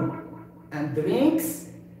 Food and drinks,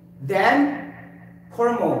 then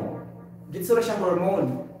hormone. Dito siya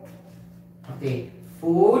hormone. Okay.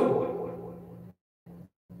 Food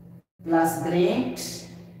plus drinks.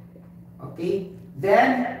 Okay.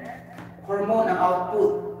 Then hormone ang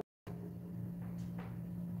output.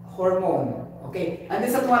 Hormone. Okay. And then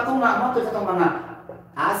sa tunga-tunga, sa itong mga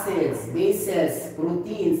acids, bases,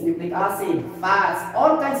 proteins, nucleic acid, fats,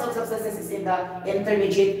 all kinds of substances in the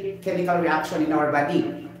intermediate chemical reaction in our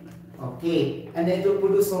body. Okay. And then it will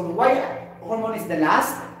produce hormone. Why hormone is the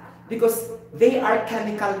last? Because they are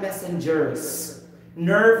chemical messengers.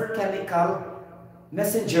 Nerve chemical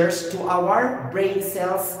messengers to our brain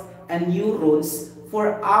cells and neurons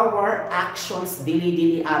for our actions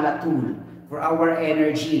dili ala tool, for our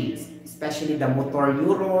energies, especially the motor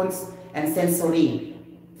neurons and sensory,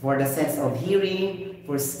 for the sense of hearing,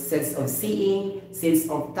 for sense of seeing, sense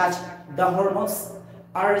of touch. The hormones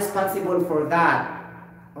are responsible for that.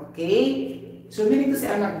 Okay? So meaning to say,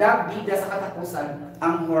 ang nagdabida sa katapusan,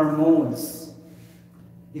 ang hormones.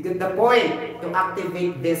 You get the point to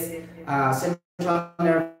activate this central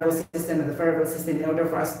nervous system and the peripheral system in order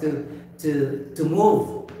for us to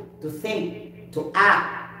move, to think, to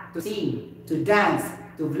act, to sing, to dance,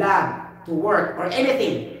 to vlog, to work, or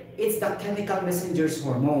anything. It's the chemical messenger's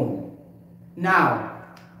hormone.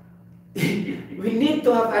 Now, we need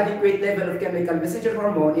to have adequate level of chemical messenger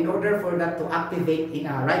hormone in order for that to activate in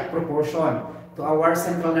a right proportion. to our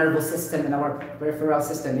central nervous system and our peripheral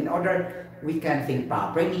system in order we can think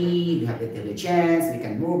properly, we have intelligence, we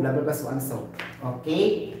can move, blah, blah, blah, so on so.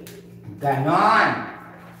 Okay? Ganon.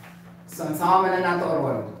 So, ang sama na nato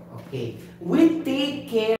oron. Okay. We take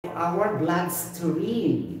care of our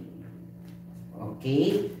bloodstream.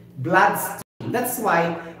 Okay? Bloodstream. That's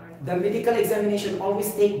why the medical examination always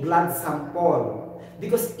take blood sample.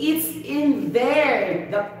 Because it's in there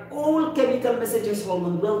that all chemical messages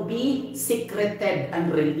hormone will be secreted and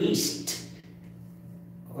released.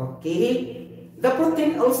 Okay? The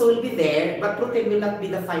protein also will be there, but protein will not be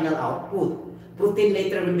the final output. Protein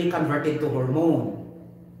later will be converted to hormone.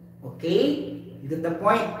 Okay? You get the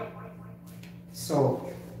point? So,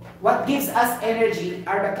 what gives us energy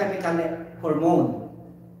are the chemical hormone.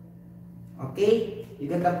 Okay? You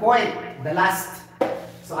get the point? The last.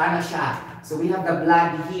 So, ano siya? So, we have the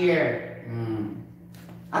blood here.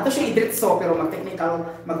 Ato siya idritso, pero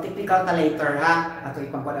mag-technical ta later, ha? Ato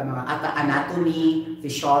ipangkod ang mga anatomy,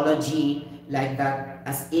 physiology, like that.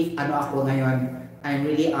 As if, ano ako ngayon, I'm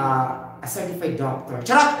really a certified doctor.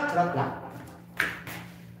 Charot! Charot lang.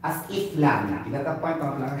 As if lang. You got the point?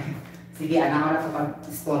 Sige, anaw na ito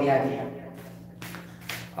pag-istorya niya.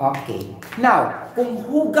 Okay. Now, kung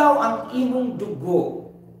hugaw ang imong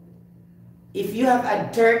dugo, if you have a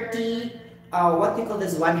dirty, what we call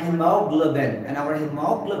this one, hemoglobin, and our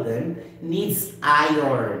hemoglobin needs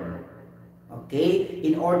iron, okay,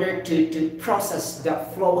 in order to process the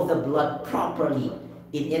flow of the blood properly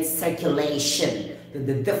in its circulation,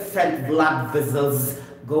 the different blood vessels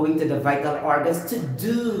going to the vital organs to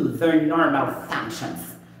do their normal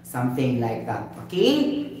functions, something like that,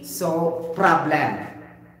 okay? So, problem.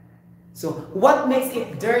 So, what makes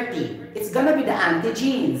it dirty? It's gonna be the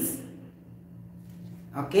antigens.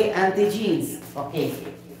 Okay, antigens. Okay,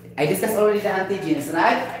 I discussed already the antigens,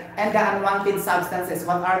 right? And the unwanted substances,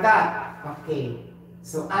 what are that? Okay,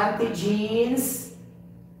 so antigens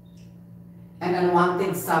and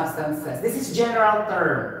unwanted substances. This is general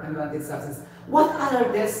term, unwanted substances. What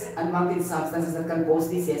are these unwanted substances that can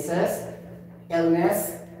cause diseases,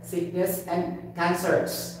 illness, sickness, and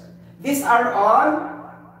cancers? These are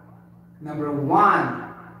all, number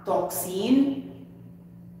 1, toxin.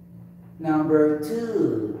 Number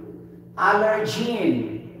 2,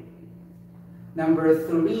 allergen. Number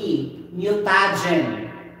 3,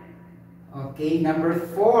 mutagen. Okay, number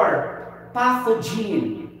 4,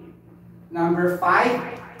 pathogen. Number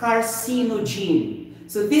 5, carcinogen.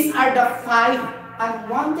 So these are the 5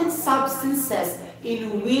 unwanted substances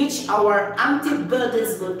in which our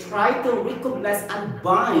antibodies will try to recognize and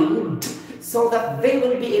bind so that they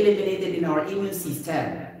will be eliminated in our immune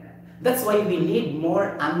system. That's why we need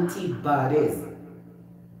more antibodies.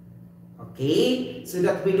 Okay? So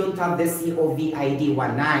that we don't have the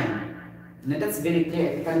COVID-19. Now that's very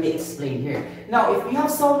clear. It can be explained here. Now, if we have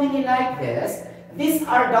so many like this, these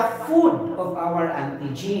are the food of our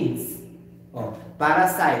antigens. Oh,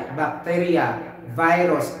 parasite, bacteria,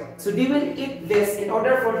 virus. So they will eat this in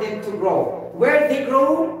order for them to grow. Where they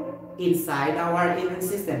grow? Inside our immune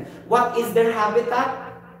system. What is their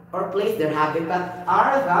habitat or place? Their habitat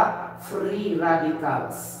are the free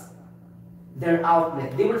radicals. Their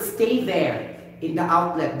outlet. They will stay there in the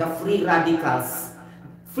outlet, the free radicals.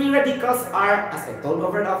 Free radicals are, as I told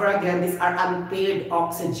over and over again, these are unpaired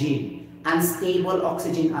oxygen, unstable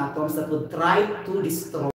oxygen atoms that would try to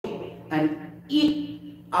destroy and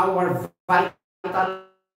eat our vital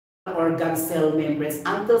organ cell membranes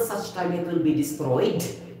until such time it will be destroyed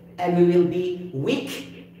and we will be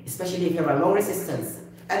weak, especially if you have a low resistance.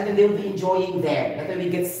 And then they'll be enjoying there. That's when we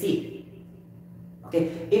get sick.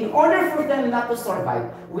 Okay? In order for them not to survive,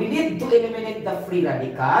 we need to eliminate the free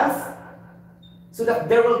radicals so that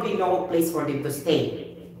there will be no place for them to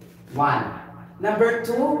stay. 1. Number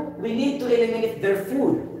 2, we need to eliminate their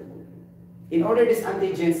food. In order these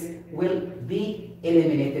antigens will be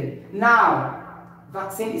eliminated. Now,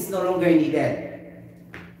 vaccine is no longer needed.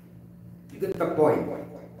 You get the point.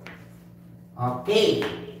 Okay.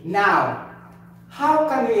 Now, how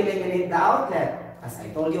can we eliminate the outlet? As I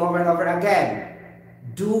told you over and over again,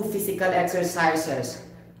 do physical exercises.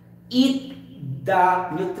 Eat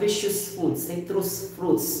the nutritious foods, citrus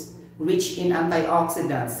fruits, rich in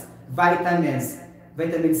antioxidants, vitamins,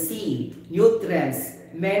 vitamin C, nutrients,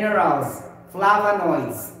 minerals,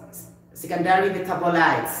 flavonoids, secondary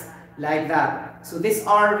metabolites, like that. So these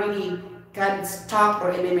are really can stop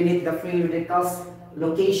or eliminate the free radicals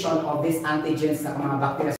location of these antigens sa mga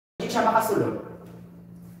bacteria. Hindi siya makasulod.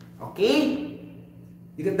 Okay?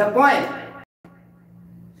 You get the point?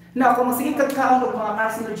 Now, kung sige kagkaon ng mga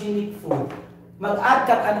carcinogenic food, mag-add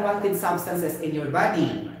ka unwanted substances in your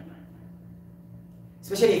body.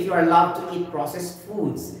 Especially if you are allowed to eat processed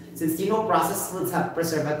foods. Since you know processed foods have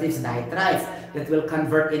preservatives, nitrites, that will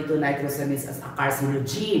convert into nitrosamines as a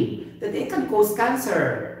carcinogen, that it can cause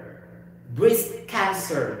cancer, breast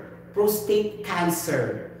cancer, prostate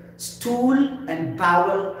cancer, stool and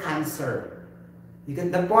bowel cancer. You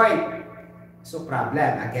get the point? So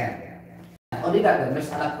problem again. Only that,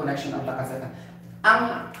 there's a lot of connection of the cancer.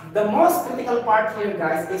 The most critical part here,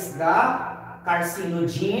 guys, is the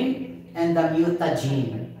carcinogen and the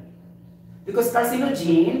mutagen. Because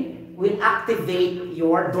carcinogen will activate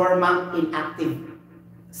your dormant inactive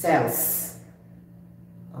cells.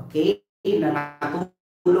 Okay?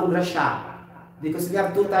 Natulog na siya. Because we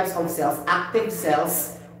have two types of cells, active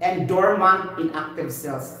cells and dormant inactive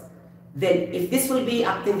cells. Then, if this will be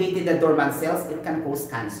activated, the dormant cells, it can cause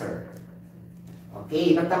cancer.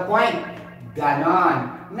 Okay, got the point?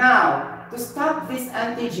 Ganon. Now, to stop these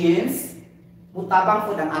antigens, mutabang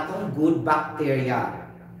po ng atong good bacteria.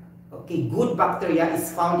 Okay, good bacteria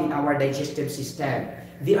is found in our digestive system.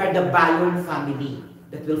 They are the biome family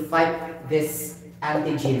that will fight these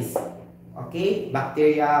antigens. Okay,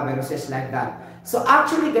 bacteria, viruses like that. So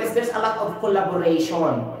actually, guys, there's a lot of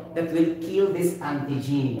collaboration that will kill this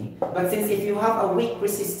antigen. But since if you have a weak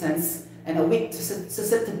resistance and a weak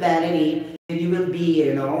susceptibility, you will be,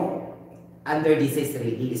 under disease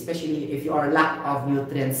really, especially if you are lack of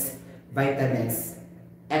nutrients, vitamins,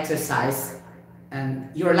 exercise, and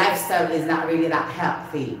your lifestyle is not really that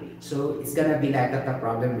healthy. So it's gonna be like that the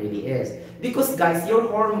problem really is. Because guys, your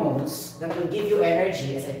hormones that will give you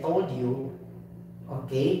energy, as I told you,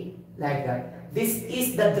 okay, like that. This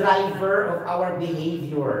is the driver of our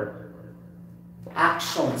behavior,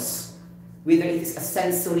 actions, whether it is a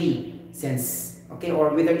sensory sense, okay, or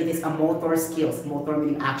whether it is a motor skills, motor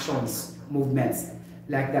meaning actions, movements,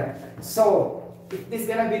 like that. So, if this is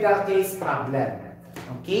gonna be the case, problem,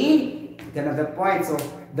 okay, another point. So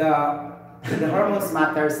the hormones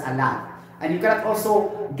matters a lot, and you cannot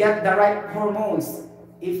also get the right hormones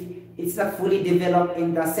if it's not fully developed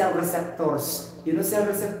in the cell receptors. You know cell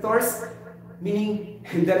receptors? Meaning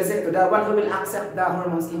the receptor, the one who will accept the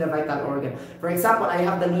hormones in the vital organ. For example, I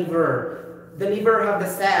have the liver. The liver have the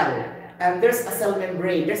cell, and there's a cell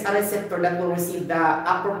membrane. There's a receptor that will receive the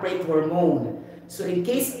appropriate hormone. So in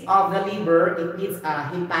case of the liver, it needs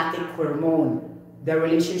a hepatic hormone. The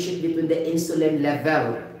relationship between the insulin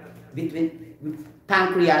level between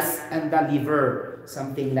pancreas and the liver,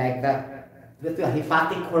 something like that. Between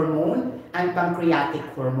hepatic hormone and pancreatic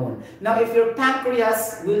hormone. Now, if your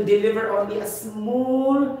pancreas will deliver only a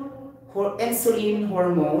small insulin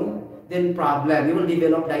hormone, then problem, you will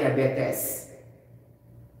develop diabetes.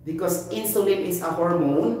 Because insulin is a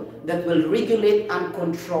hormone that will regulate and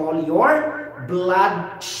control your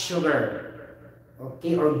blood sugar.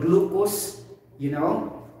 Okay, or glucose,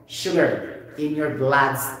 sugar in your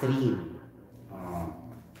bloodstream.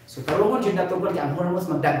 So, karungon yun natugod ang hormones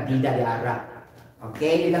magdagdida di ara.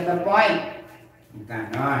 Okay, that's the point.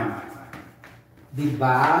 Ganon.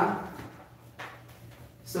 Diba?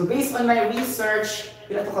 So, based on my research,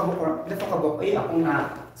 pila to kabuk, akong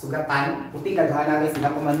na sugatan, puti naghanagay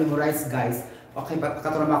sila kung man-memorize, guys. Okay,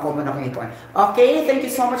 katurama ko man akong ituan. Okay, thank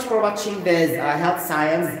you so much for watching this health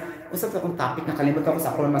science. Usap akong topic na kalimutan ko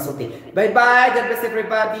sa akong masuti. Bye-bye, God bless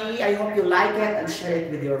everybody. I hope you like it and share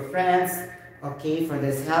it with your friends. Okay, for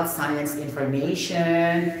this health science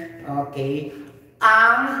information. Okay.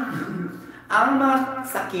 Ang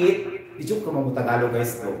sakit, joke ko mga Tagalog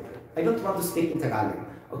guys though. I don't want to speak in Tagalog.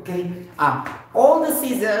 Okay? All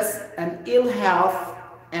diseases and ill health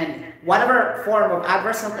and whatever form of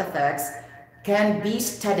adverse health effects can be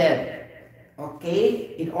studied.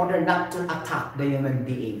 Okay? In order not to attack the human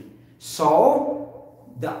being. So,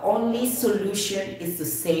 the only solution is to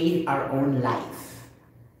save our own life.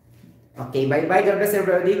 Okay, bye-bye. God bless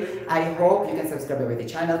everybody. I hope you can subscribe to the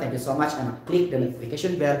channel. Thank you so much. And click the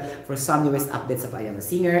notification bell for some newest updates of I Am a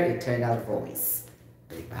Singer, Eternal Voice.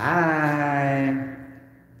 Bye-bye.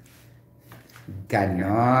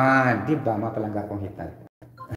 Ganon. Diba? Mapalangga kong hitan.